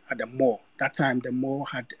album at the mall. That time the mall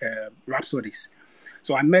had Rhapsodies.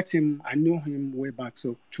 So I met him, I knew him way back,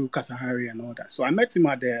 so through Kasahari and all that. So I met him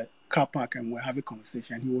at the car park and we're having a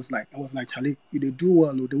conversation. I was like, Charlie, you they do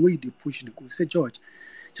well, the way you push the go. Say, George,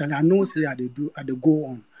 Charlie, I know say I they go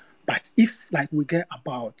on. But if like we get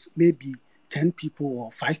about maybe 10 people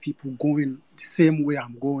or 5 people going the same way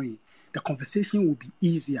I'm going, the conversation will be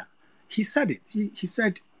easier. He said it. He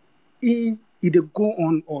said it go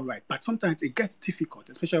on all right, but sometimes it gets difficult,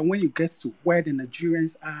 especially when you get to where the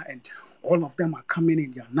Nigerians are and all of them are coming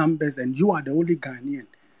in their numbers and you are the only Ghanaian.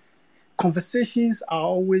 Conversations are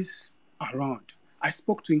always around. I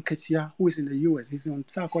spoke to Nketia, who is in the US. He's on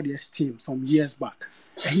Sarkodie's team some years back.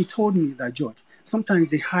 And he told me that, George, sometimes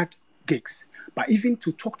they had gigs, but even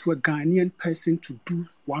to talk to a Ghanaian person to do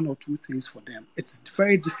 1 or 2 things for them, it's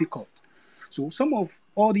very difficult. So some of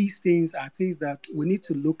all these things are things that we need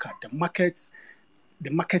to look at. The markets,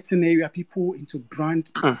 the marketing area, people into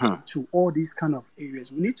brand, to all these kind of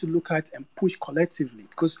areas. We need to look at and push collectively,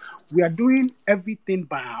 because we are doing everything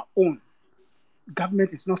by our own.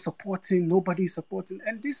 Government is not supporting, nobody is supporting.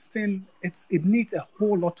 And this thing, it needs a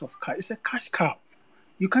whole lot of cash. It's a cash cow.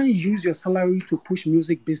 You can't use your salary to push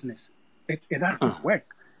music business. It doesn't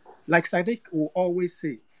work. Like Sadiq will always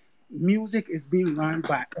say, music is being run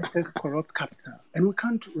by excess corrupt capital, and we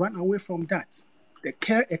can't run away from that. A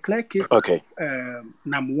clear case of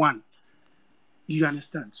number one. You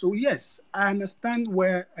understand? So yes, I understand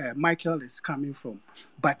where Michael is coming from,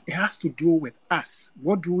 but it has to do with us.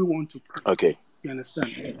 What do we want to do? Okay. You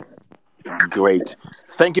understand? Great.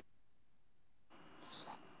 Thank you.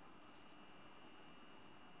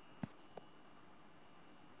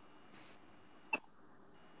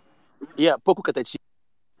 Yeah, Poku Katechi.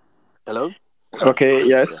 Hello? Okay,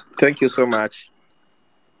 yes. Thank you so much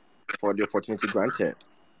for the opportunity granted.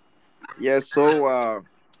 Yes, so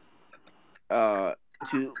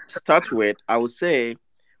to start with, I would say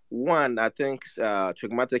one, I think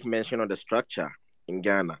Trigmatic mentioned on the structure in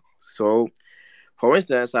Ghana. So For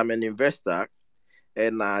instance, I'm an investor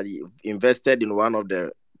and I invested in one of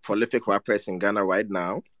the prolific rappers in Ghana right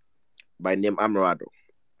now by name Amarado.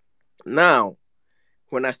 Now,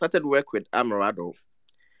 when I started work with Amarado,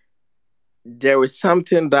 there was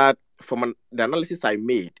something that from the analysis I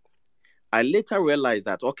made, I later realized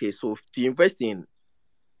that okay, so to invest in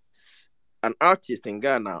an artist in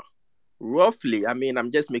Ghana, roughly, I mean,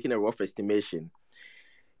 I'm just making a rough estimation.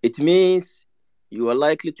 It means you are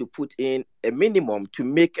likely to put in a minimum to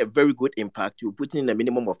make a very good impact. You put in a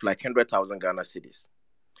minimum of like 100,000 Ghana cedis.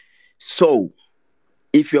 So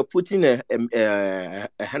if you're putting a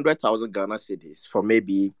 100,000 Ghana cedis for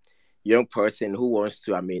maybe young person who wants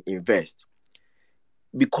to, I mean, invest,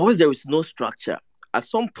 because there is no structure, at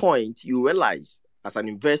some point you realize as an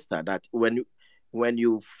investor that when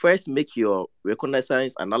you first make your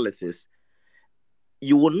reconnaissance analysis,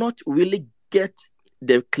 you will not really get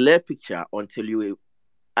the clear picture until you.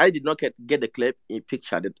 I did not get the clear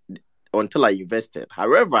picture until I invested.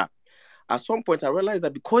 However, at some point I realized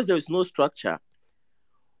that because there is no structure,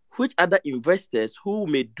 which other investors who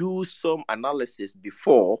may do some analysis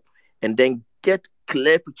before and then get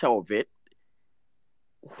clear picture of it,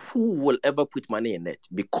 who will ever put money in it?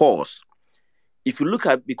 Because if you look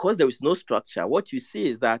at, because there is no structure, what you see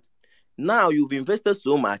is that now you've invested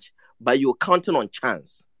so much, but you're counting on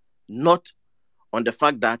chance, not on the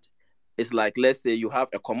fact that it's like, let's say you have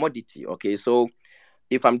a commodity. Okay, so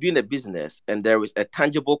if I'm doing a business and there is a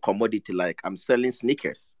tangible commodity, like I'm selling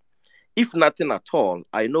sneakers, if nothing at all,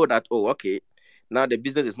 I know that, oh, okay, now the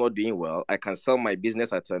business is not doing well. I can sell my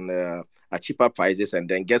business at cheaper prices and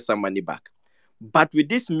then get some money back. But with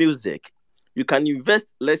this music, you can invest,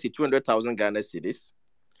 let's say, 200,000 Ghana cedis,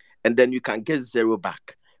 and then you can get zero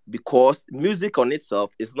back because music on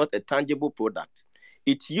itself is not a tangible product.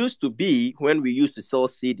 It used to be when we used to sell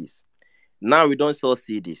CDs. Now we don't sell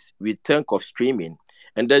CDs. We think of streaming.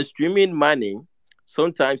 And then streaming money,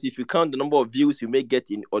 sometimes if you count the number of views you may get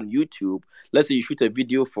in on YouTube, let's say you shoot a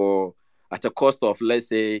video for at a cost of, let's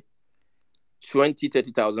say,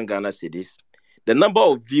 30,000 Ghana cedis, the number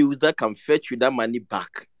of views that can fetch you that money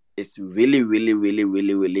back is really, really, really,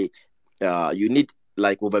 really, really, you need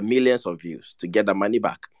like over millions of views to get the money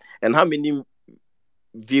back. And how many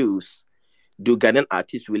views do Ghanaian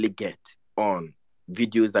artists really get on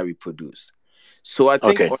videos that we produce? So I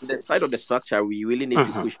think on the side of the structure, we really need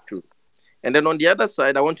to push through. And then on the other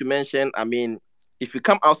side, I want to mention, I mean, if you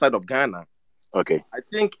come outside of Ghana, I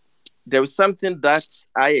think there is something that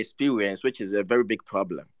I experience, which is a very big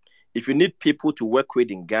problem. If you need people to work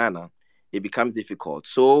with in Ghana, it becomes difficult.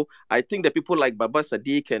 So I think the people like Baba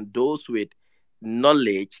Sadiq and those with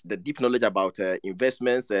knowledge, the deep knowledge about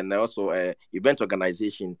investments and also event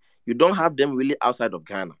organization, you don't have them really outside of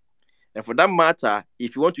Ghana. And for that matter,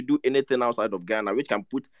 if you want to do anything outside of Ghana, which can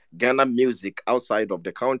put Ghana music outside of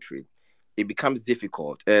the country, it becomes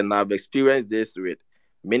difficult. And I've experienced this with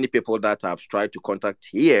many people that I've tried to contact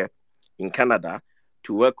here in Canada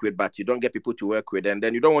to work with, but you don't get people to work with. And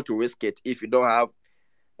then you don't want to risk it if you don't have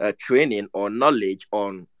training or knowledge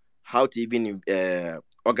on how to even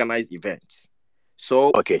organize events.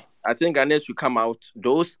 So I think Ghanaians should come out,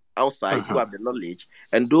 those outside who have the knowledge,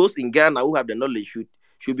 and those in Ghana who have the knowledge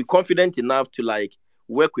should be confident enough to like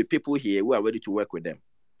work with people here who are ready to work with them.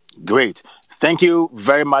 Great. Thank you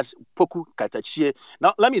very much, Poku Katachie.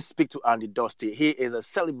 Now, let me speak to Andy Dusty. He is a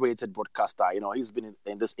celebrated broadcaster. You know, he's been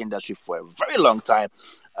in this industry for a very long time,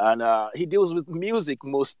 and he deals with music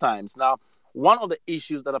most times. Now, one of the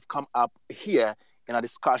issues that have come up here in our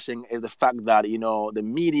discussion is the fact that, you know, the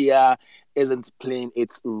media isn't playing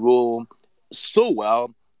its role so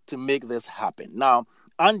well to make this happen. Now,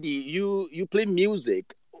 Andy, you play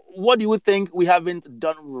music. What do you think we haven't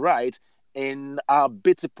done right in our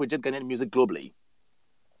bid to project Ghanaian music globally?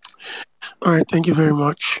 All right, thank you very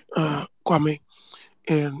much, Kwame,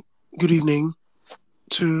 and good evening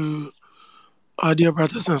to our dear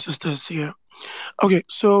brothers and sisters here. Okay,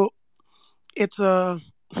 so it's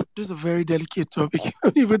this is a very delicate topic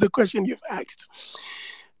with the question you've asked.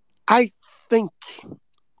 I think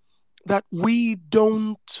that we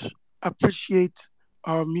don't appreciate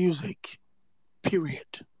our music, period.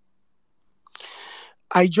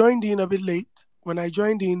 I joined in a bit late. When I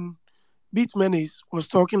joined in, Beat Menace was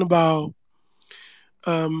talking about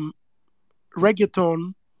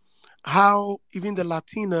reggaeton, how even the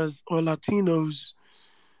Latinas or Latinos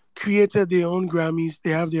created their own Grammys,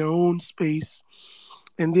 they have their own space,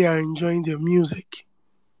 and they are enjoying their music.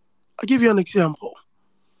 I'll give you an example.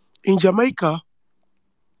 In Jamaica,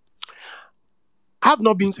 I have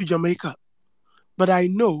not been to Jamaica, but I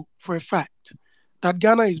know for a fact that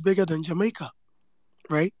Ghana is bigger than Jamaica,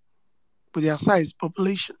 right? With their size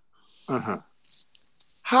population.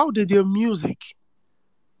 how did their music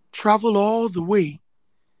travel all the way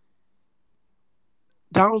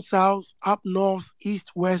down south, up north,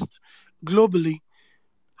 east, west, globally?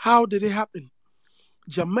 How did it happen?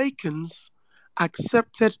 Jamaicans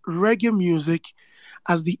accepted reggae music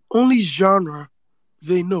as the only genre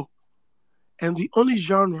they know and the only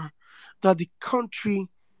genre that the country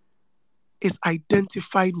is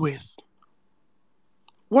identified with.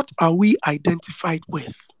 What are we identified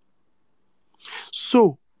with?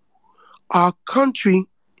 So, our country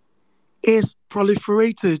is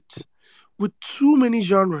proliferated with too many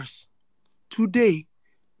genres. Today,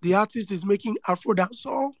 the artist is making Afro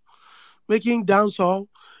dancehall, making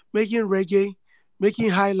reggae, making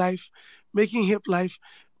high life, making hip life,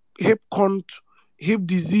 hip cont, hip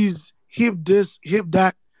disease, hip this, hip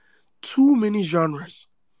that. Too many genres.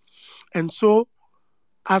 And so,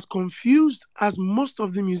 as confused as most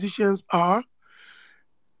of the musicians are,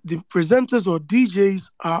 the presenters or DJs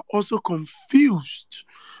are also confused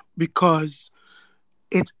because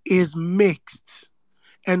it is mixed.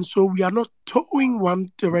 And so we are not towing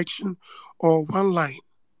one direction or one line.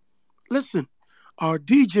 Listen, our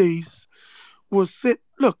DJs will sit.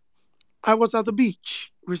 Look, I was at the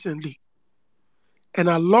beach recently, and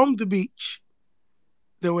along the beach,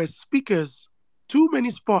 there were speakers, too many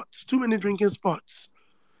spots, too many drinking spots.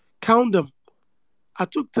 Count them. I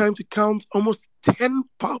took time to count almost 10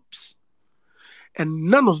 pubs, and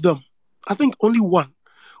none of them, I think only one,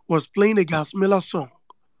 was playing a Gas Miller song.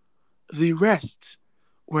 The rest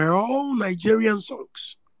were all Nigerian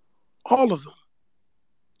songs, all of them.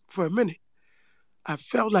 For a minute, I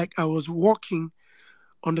felt like I was walking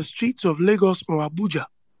on the streets of Lagos or Abuja.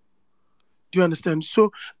 Do you understand?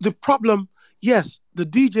 So the problem, yes, the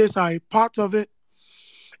DJs are a part of it,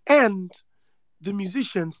 and the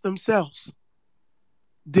musicians themselves,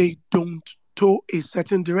 they don't toe a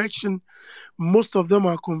certain direction. Most of them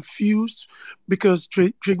are confused because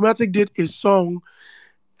Trigmatic did a song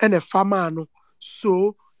and a famano.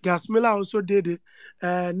 So Gasmila also did it.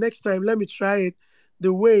 Next time, let me try it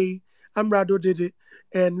the way Amrado did it.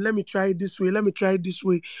 And let me try it this way. Let me try it this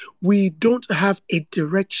way. We don't have a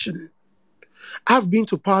direction. I've been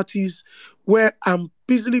to parties where I'm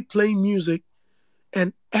busily playing music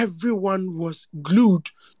and everyone was glued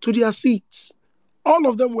to their seats. All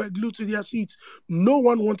of them were glued to their seats. No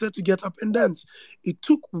one wanted to get up and dance. It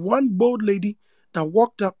took one bold lady that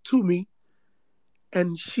walked up to me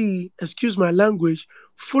and she, excuse my language,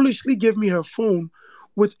 foolishly gave me her phone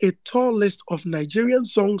with a tall list of Nigerian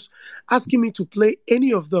songs, asking me to play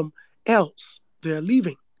any of them, else they're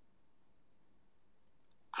leaving.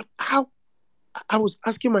 How? I was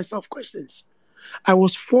asking myself questions. I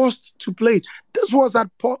was forced to play it. This was at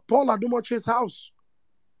Paul Adumoche's house.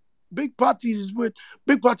 Big party with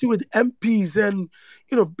MPs and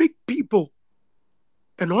big people,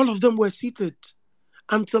 and all of them were seated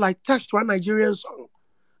until I touched one Nigerian song.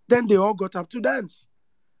 Then they all got up to dance.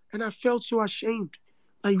 And I felt so ashamed.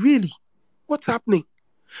 Like, really? What's happening?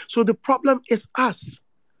 So the problem is us,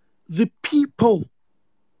 the people.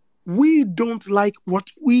 We don't like what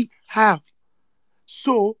we have.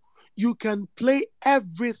 So you can play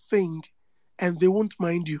everything and they won't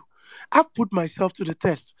mind you. I've put myself to the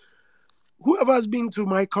test. Whoever has been to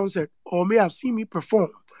my concert or may have seen me perform,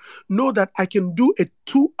 know that I can do a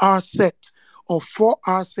 2-hour set or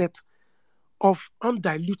 4-hour set of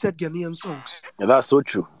undiluted Ghanaian songs. Yeah, that's so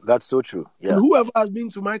true. That's so true. And Yeah. whoever has been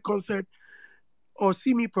to my concert or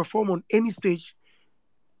see me perform on any stage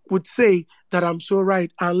would say that I'm so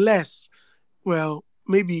right, unless, well,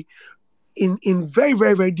 maybe in very,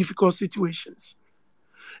 very, very difficult situations.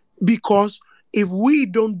 Because if we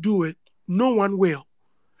don't do it, no one will.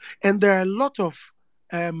 And there are a lot of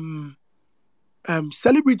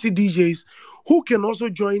celebrity DJs who can also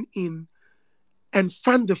join in and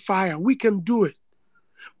fan the fire. We can do it.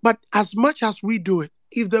 But as much as we do it,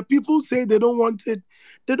 if the people say they don't want it,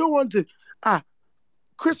 they don't want it.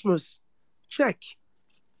 Christmas, check.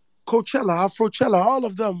 Coachella, Afrochella, all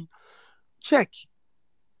of them, check.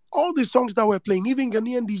 All the songs that we're playing, even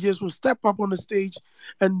Ghanaian DJs will step up on the stage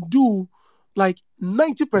and do like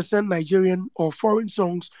 90% Nigerian or foreign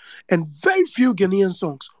songs and very few Ghanaian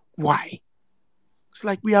songs. Why? It's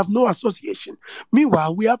like we have no association.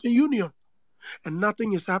 Meanwhile, we have a union and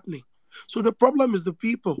nothing is happening. So the problem is the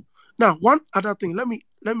people. Now, one other thing, let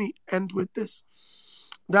me end with this.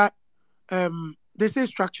 That they say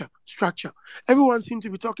structure. Everyone seems to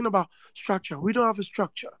be talking about structure. We don't have a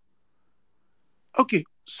structure. Okay,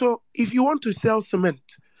 so if you want to sell cement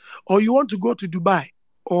or you want to go to Dubai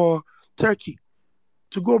or Turkey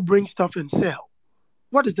to go bring stuff and sell,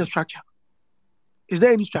 what is the structure? Is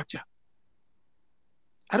there any structure?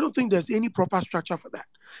 I don't think there's any proper structure for that.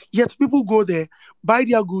 Yet people go there, buy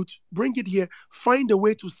their goods, bring it here, find a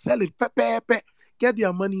way to sell it, get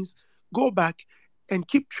their monies, go back and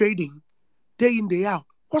keep trading day in, day out.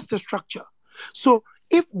 What's the structure? So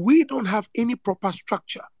if we don't have any proper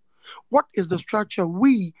structure, what is the structure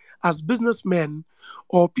we as businessmen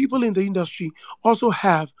or people in the industry also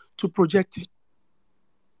have to project it?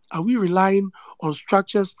 Are we relying on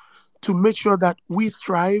structures to make sure that we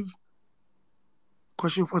thrive?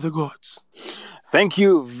 Question for the gods. Thank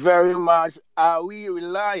you very much. Are we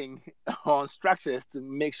relying on structures to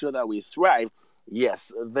make sure that we thrive?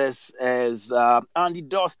 Yes, this is Andy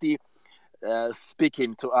Dosty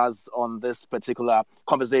speaking to us on this particular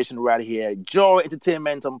conversation right here. Joy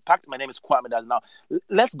Entertainment Unpacked. My name is Kwame Das. Now,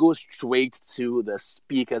 let's go straight to the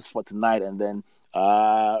speakers for tonight and then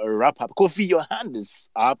wrap up. Kofi, your hand is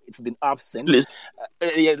up. It's been up since.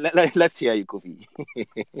 Let's hear you, Kofi.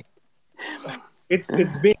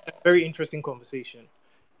 It's been a very interesting conversation.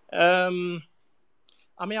 Our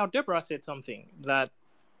Deborah said something that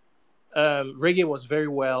reggae was very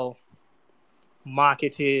well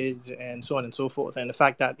marketed and so on and so forth. And the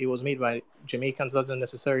fact that it was made by Jamaicans doesn't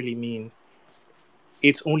necessarily mean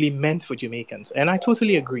it's only meant for Jamaicans. And I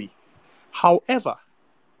totally agree. However,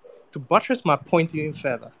 to buttress my point even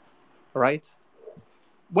further, right?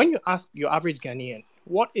 When you ask your average Ghanaian,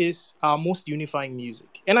 what is our most unifying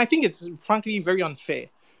music? And I think it's frankly very unfair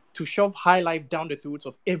to shove high life down the throats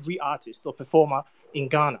of every artist or performer in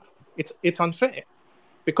Ghana. It's unfair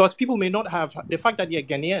because people may not have the fact that they're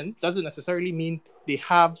Ghanaian doesn't necessarily mean they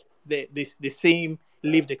have the same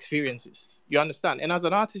lived experiences. You understand? And as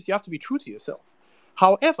an artist, you have to be true to yourself.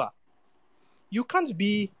 However, you can't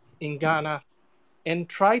be in Ghana and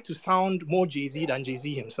try to sound more Jay-Z than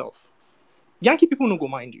Jay-Z himself. Yankee people no go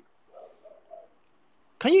mind you.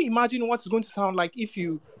 Can you imagine what it's going to sound like if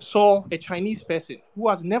you saw a Chinese person who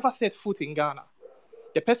has never set foot in Ghana?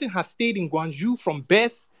 The person has stayed in Gwangju from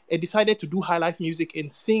birth and decided to do high life music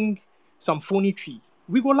and sing some phony tree.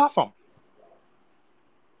 We go laugh at him.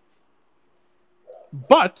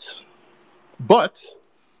 But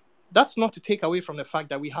that's not to take away from the fact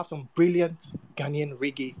that we have some brilliant Ghanaian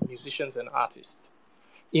reggae musicians and artists.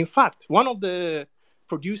 In fact, one of the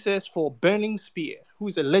producers for Burning Spear, who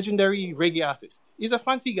is a legendary reggae artist, is a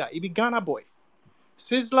fancy guy. He be Ghana boy.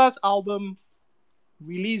 Sizzla's album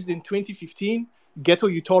released in 2015, Ghetto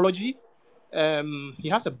Utology. He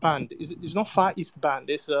has a band. It's not Far East Band.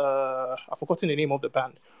 It's I've forgotten the name of the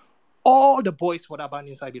band. All the boys for that band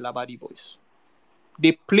inside the Labadi boys.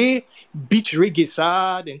 They play beach reggae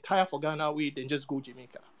sad and tire for Ghana with and just go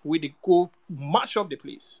Jamaica. Where they go mash up the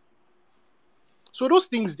place. So those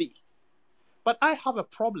things they. But I have a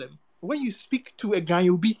problem when you speak to a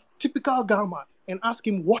Ganyobi, typical Ghana, and ask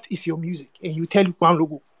him, what is your music? And you tell Kwan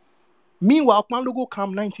Logo. Meanwhile, Kwan Logo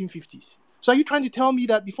come 1950s. So are you trying to tell me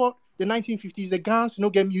that before the 1950s, the Ghans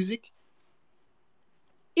don't get music?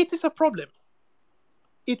 It is a problem.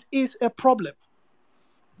 It is a problem.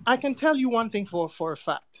 I can tell you one thing for a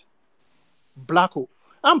fact. Blacko.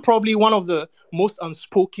 I'm probably one of the most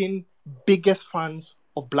unspoken, biggest fans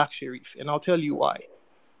of Black Sherif. And I'll tell you why.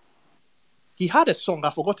 He had a song,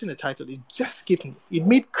 I've forgotten the title, it just skipped me. It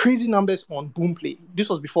made crazy numbers on Boomplay. This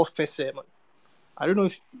was before First Sermon. I don't know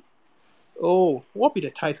if... Oh, what would be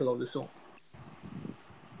the title of the song?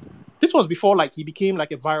 This was before he became a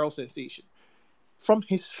viral sensation. From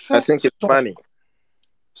his first I think it's song... Money.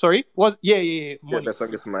 Sorry? Money. Yeah, the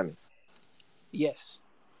song is Money. Yes.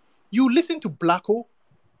 You listen to Blacko,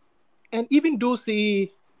 and even though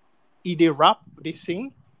they rap, they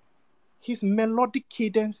sing, his melodic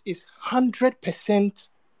cadence is 100%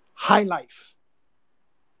 high life.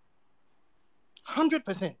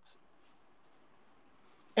 100%.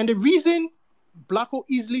 And the reason Blacko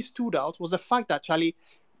easily stood out was the fact that, Charlie,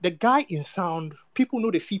 the guy in sound, people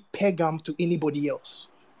know they feel pegam to anybody else.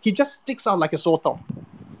 He just sticks out like a sore thumb.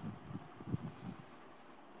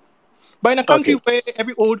 But in a country where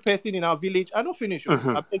every old person in our village, I don't finish.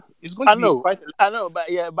 Mm-hmm. I think it's going to be quite. I know, but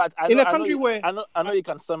in a country where I know you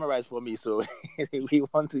can summarize for me, so we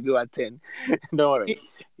want to go at 10. Don't worry.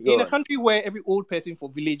 In a country where every old person for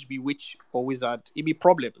village be witch or wizard, it be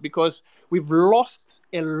problem because we've lost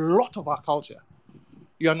a lot of our culture.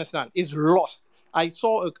 You understand? It's lost. I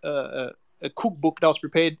saw a cookbook that was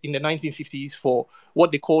prepared in the 1950s for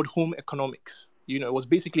what they called home economics. You know, it was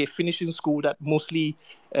basically a finishing school that mostly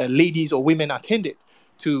ladies or women attended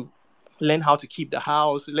to learn how to keep the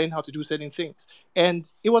house, learn how to do certain things. And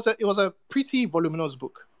it was a pretty voluminous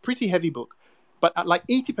book, pretty heavy book. But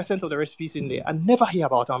 80% of the recipes in there, I never hear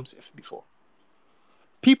about Amsef before.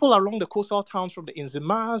 People along the coastal towns from the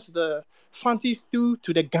Inzimas, the Fantis through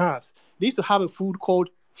to the Gans, they used to have a food called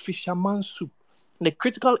fisherman soup. the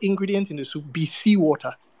critical ingredient in the soup be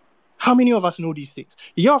seawater. How many of us know these things?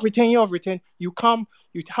 Year of return, you come,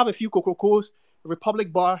 you have a few Coca-Colas,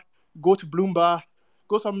 Republic Bar, go to Bloom Bar,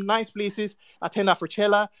 go some nice places, attend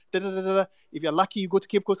Afrochella, If you're lucky, you go to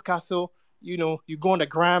Cape Coast Castle, you go on the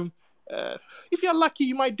Gram. If you're lucky,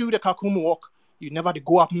 you might do the Kakum Walk. You never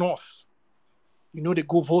go up north. They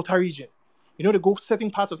go Volta region. They go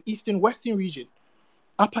certain parts of Eastern, Western region,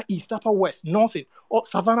 Upper East, Upper West, Northern, or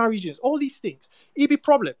Savannah regions, all these things. It'd be a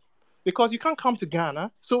problem because you can't come to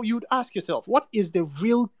Ghana. So you'd ask yourself, what is the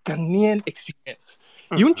real Ghanaian experience?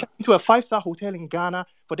 You won't check into a 5-star hotel in Ghana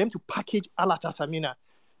for them to package Alata Samina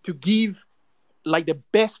to give like the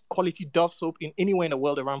best quality Dove soap in anywhere in the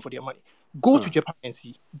world around for their money. Go to Japan and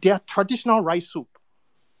see their traditional rice soap.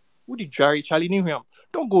 Woody Jari, Charlie Newham.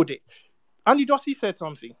 Don't go there. Andy Dossie said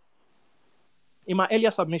something. In my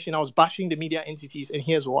earlier submission, I was bashing the media entities, and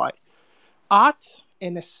here's why. Art,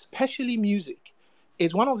 and especially music,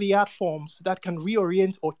 is one of the art forms that can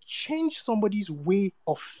reorient or change somebody's way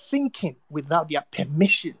of thinking without their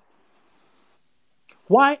permission.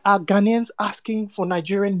 Why are Ghanaians asking for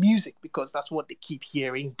Nigerian music? Because that's what they keep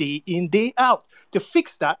hearing day in, day out. To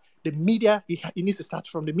fix that, the media, it needs to start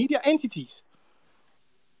from the media entities.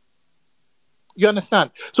 You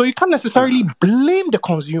understand? So you can't necessarily blame the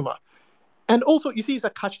consumer. And also, you see, it's a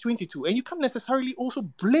catch-22. And you can't necessarily also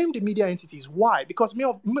blame the media entities. Why? Because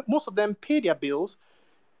most of them pay their bills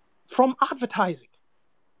from advertising.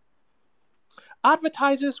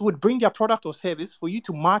 Advertisers would bring their product or service for you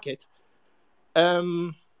to market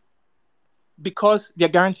because they're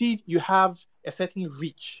guaranteed you have a certain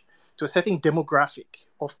reach to a certain demographic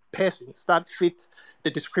of persons that fit the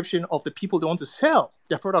description of the people they want to sell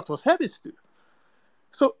their product or service to.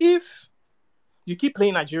 So if you keep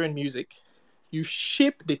playing Nigerian music, you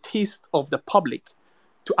shape the taste of the public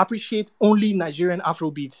to appreciate only Nigerian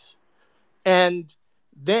Afrobeats. And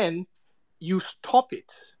then you stop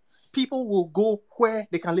it. People will go where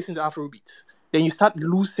they can listen to Afrobeats. Then you start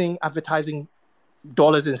losing advertising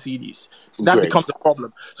dollars and CDs. That becomes a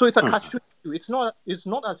problem. So it's a catch-22. It's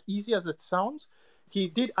not as easy as it sounds. He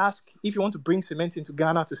did ask if you want to bring cement into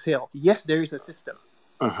Ghana to sell. Yes, there is a system.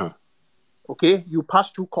 Okay, you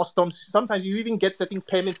pass through customs. Sometimes you even get certain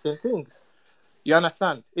permits and things. You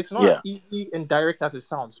understand? It's not as easy and direct as it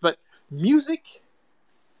sounds. But music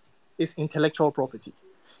is intellectual property.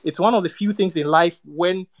 It's one of the few things in life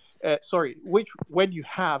when you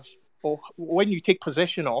have or when you take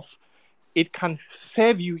possession of, it can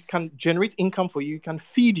serve you, it can generate income for you, it can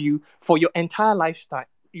feed you for your entire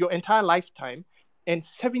lifetime, and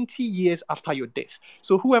 70 years after your death.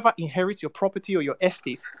 So whoever inherits your property or your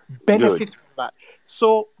estate benefits from that.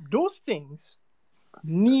 So those things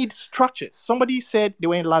need structures. Somebody said they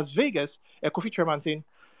were in Las Vegas, Kofi Treman thing.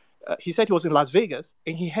 He said he was in Las Vegas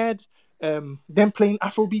and he had them playing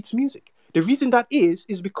Afrobeats music. The reason that is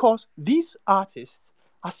because these artists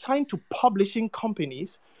are signed to publishing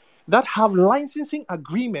companies that have licensing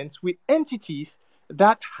agreements with entities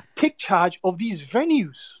that take charge of these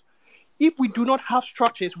venues. If we do not have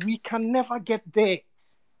structures, we can never get there.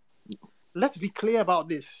 Let's be clear about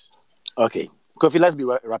this. Okay. Kofi, let's be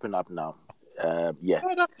wrapping up now.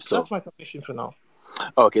 That's my submission for now.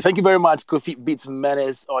 Okay, thank you very much, Kofi Beats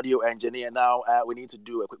Menace, audio engineer. Now we need to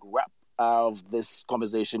do a quick wrap of this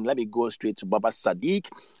conversation. Let me go straight to Baba Sadiq,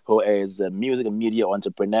 who is a music and media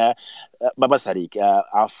entrepreneur. Baba Sadiq,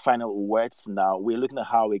 our final words now. We're looking at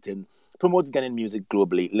how we can promote Ghanaian music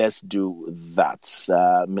globally. Let's do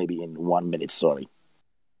that maybe in 1 minute. Sorry.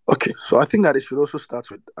 Okay, so I think that it should also start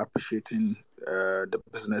with appreciating the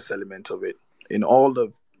business element of it. In all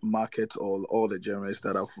the markets, all the genres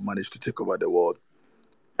that have managed to take over the world,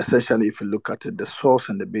 essentially, if you look at it, the source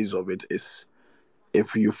and the base of it is,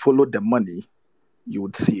 if you follow the money, you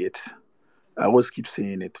would see it. I always keep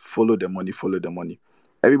saying it, follow the money, follow the money.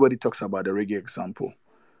 Everybody talks about the reggae example.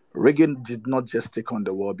 Reggae did not just take on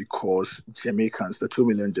the world because Jamaicans, the 2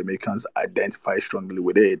 million Jamaicans, identify strongly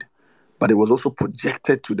with it, but it was also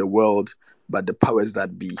projected to the world by the powers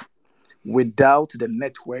that be. Without the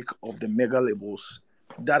network of the mega labels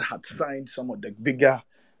that had signed some of the bigger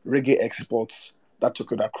reggae exports that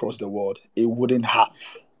took it across the world, it wouldn't have.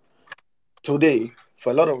 Today,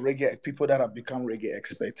 for a lot of reggae people that have become reggae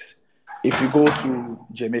experts, if you go to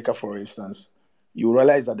Jamaica, for instance, you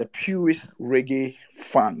realize that the purest reggae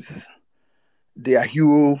fans, their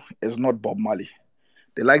hero is not Bob Marley.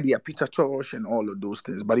 They like their Peter Tosh and all of those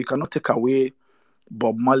things, but you cannot take away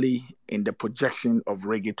Bob Marley in the projection of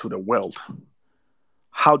reggae to the world.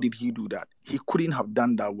 How did he do that? He couldn't have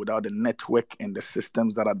done that without the network and the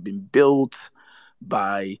systems that had been built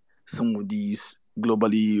by some of these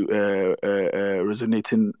globally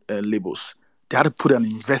resonating labels. they had to put an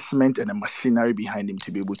investment and a machinery behind him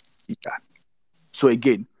to be able to do that. So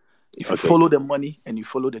again, if you follow the money and you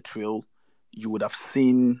follow the trail, you would have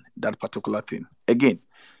seen that particular thing. Again,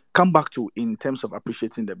 come back to in terms of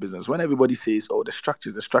appreciating the business. When everybody says, oh, the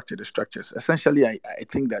structures, essentially, I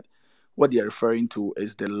think that what they're referring to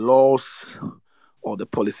is the laws or the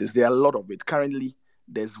policies. There are a lot of it. Currently,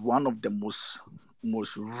 there's one of the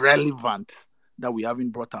most relevant that we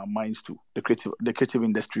haven't brought our minds to, the creative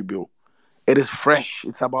industry bill. It is fresh.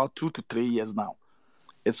 It's about 2 to 3 years now.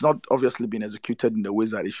 It's not obviously been executed in the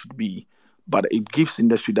ways that it should be, but it gives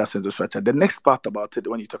industry that sense of structure. The next part about it,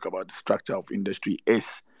 when you talk about the structure of industry,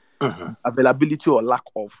 is availability or lack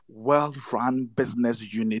of well-run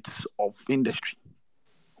business units of industry.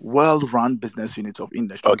 Well-run business units of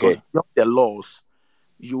industry. Because beyond the laws,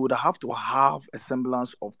 you would have to have a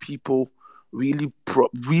semblance of people really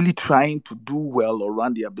trying to do well or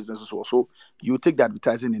run their businesses well. So you take the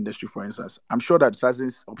advertising industry, for instance. I'm sure that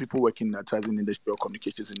advertising or people working in the advertising industry or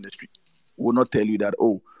communications industry will not tell you that,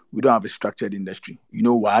 oh, we don't have a structured industry. You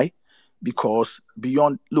know why? Because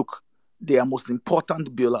their most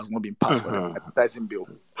important bill has not been passed for the advertising bill.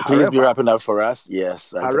 Please be wrapping up for us. Yes,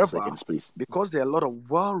 30 seconds, please. Because there are a lot of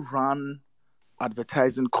well-run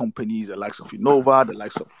advertising companies, the likes of Innova, the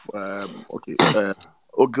likes of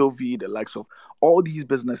Ogilvy, the likes of all these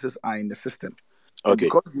businesses are in the system. And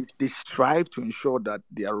because they strive to ensure that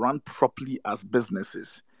they are run properly as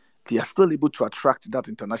businesses, they are still able to attract that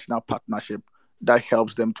international partnership that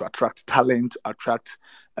helps them to attract talent, attract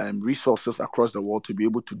resources across the world to be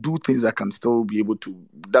able to do things that can still be able to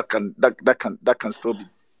that can still be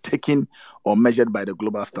taken or measured by the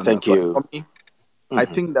global standard. Thank you. So for me, I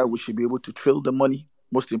think that we should be able to trail the money.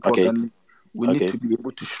 Most importantly, we need to be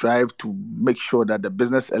able to strive to make sure that the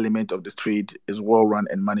business element of the trade is well run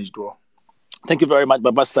and managed well. Thank you very much,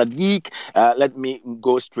 Baba Sadiq. Let me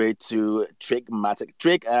go straight to Trick Matic.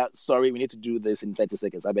 Trick, sorry, we need to do this in 30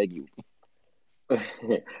 seconds. I beg you.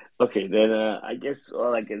 Okay, then I guess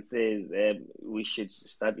all I can say is we should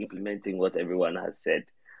start implementing what everyone has said.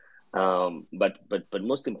 But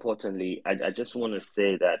most importantly, I just want to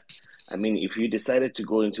say that, I mean, if you decided to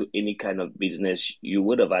go into any kind of business, you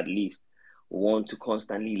would have at least want to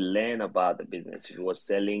constantly learn about the business if you were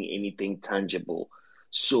selling anything tangible.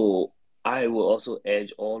 So I will also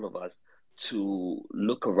urge all of us to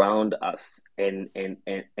look around us and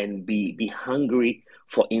be hungry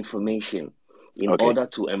for information in order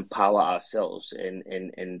to empower ourselves,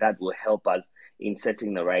 and that will help us in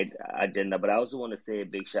setting the right agenda. But I also want to say a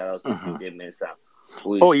big shout out to DJ Mensah.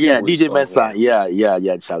 DJ Mensah.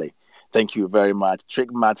 Yeah, Charlie. Thank you very much.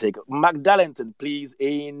 Trickmatic. Magdalene, please,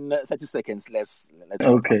 in 30 seconds, let's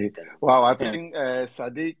okay. Wow, I think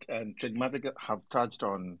Sadiq and Trickmatic have touched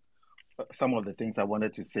on some of the things I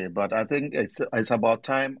wanted to say, but I think it's about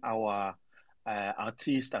time our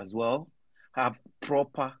artists as well have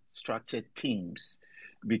proper structured teams,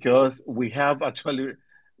 because we have actually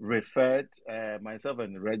referred, myself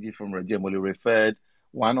and Reggie from Reggie Emoli referred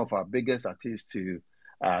one of our biggest artists to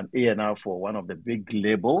an A&R for one of the big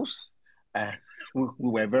labels. We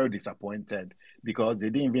were very disappointed because they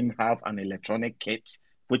didn't even have an electronic kit,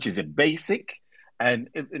 which is a basic, and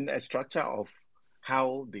in a structure of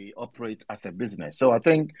how they operate as a business. So I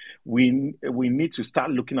think we need to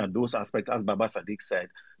start looking at those aspects, as Baba Sadiq said,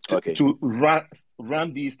 to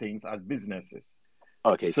run these things as businesses.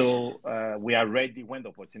 So we are ready when the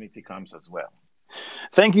opportunity comes as well.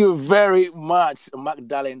 Thank you very much, Mark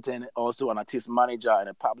Darlington, also an artist manager and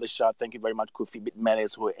a publisher. Thank you very much, Kofi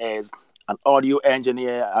Bitmenes, who is an audio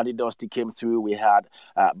engineer. Adi Dusty came through. We had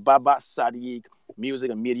Baba Sadiq,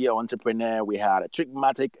 music and media entrepreneur. We had a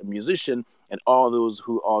Trickmatic, a musician, and all those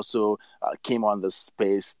who also came on the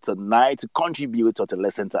space tonight to contribute or to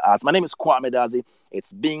listen to us. My name is Kwame Dazi.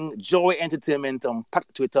 It's been Joy Entertainment on Pack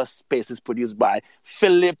Twitter Spaces, produced by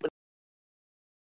Philip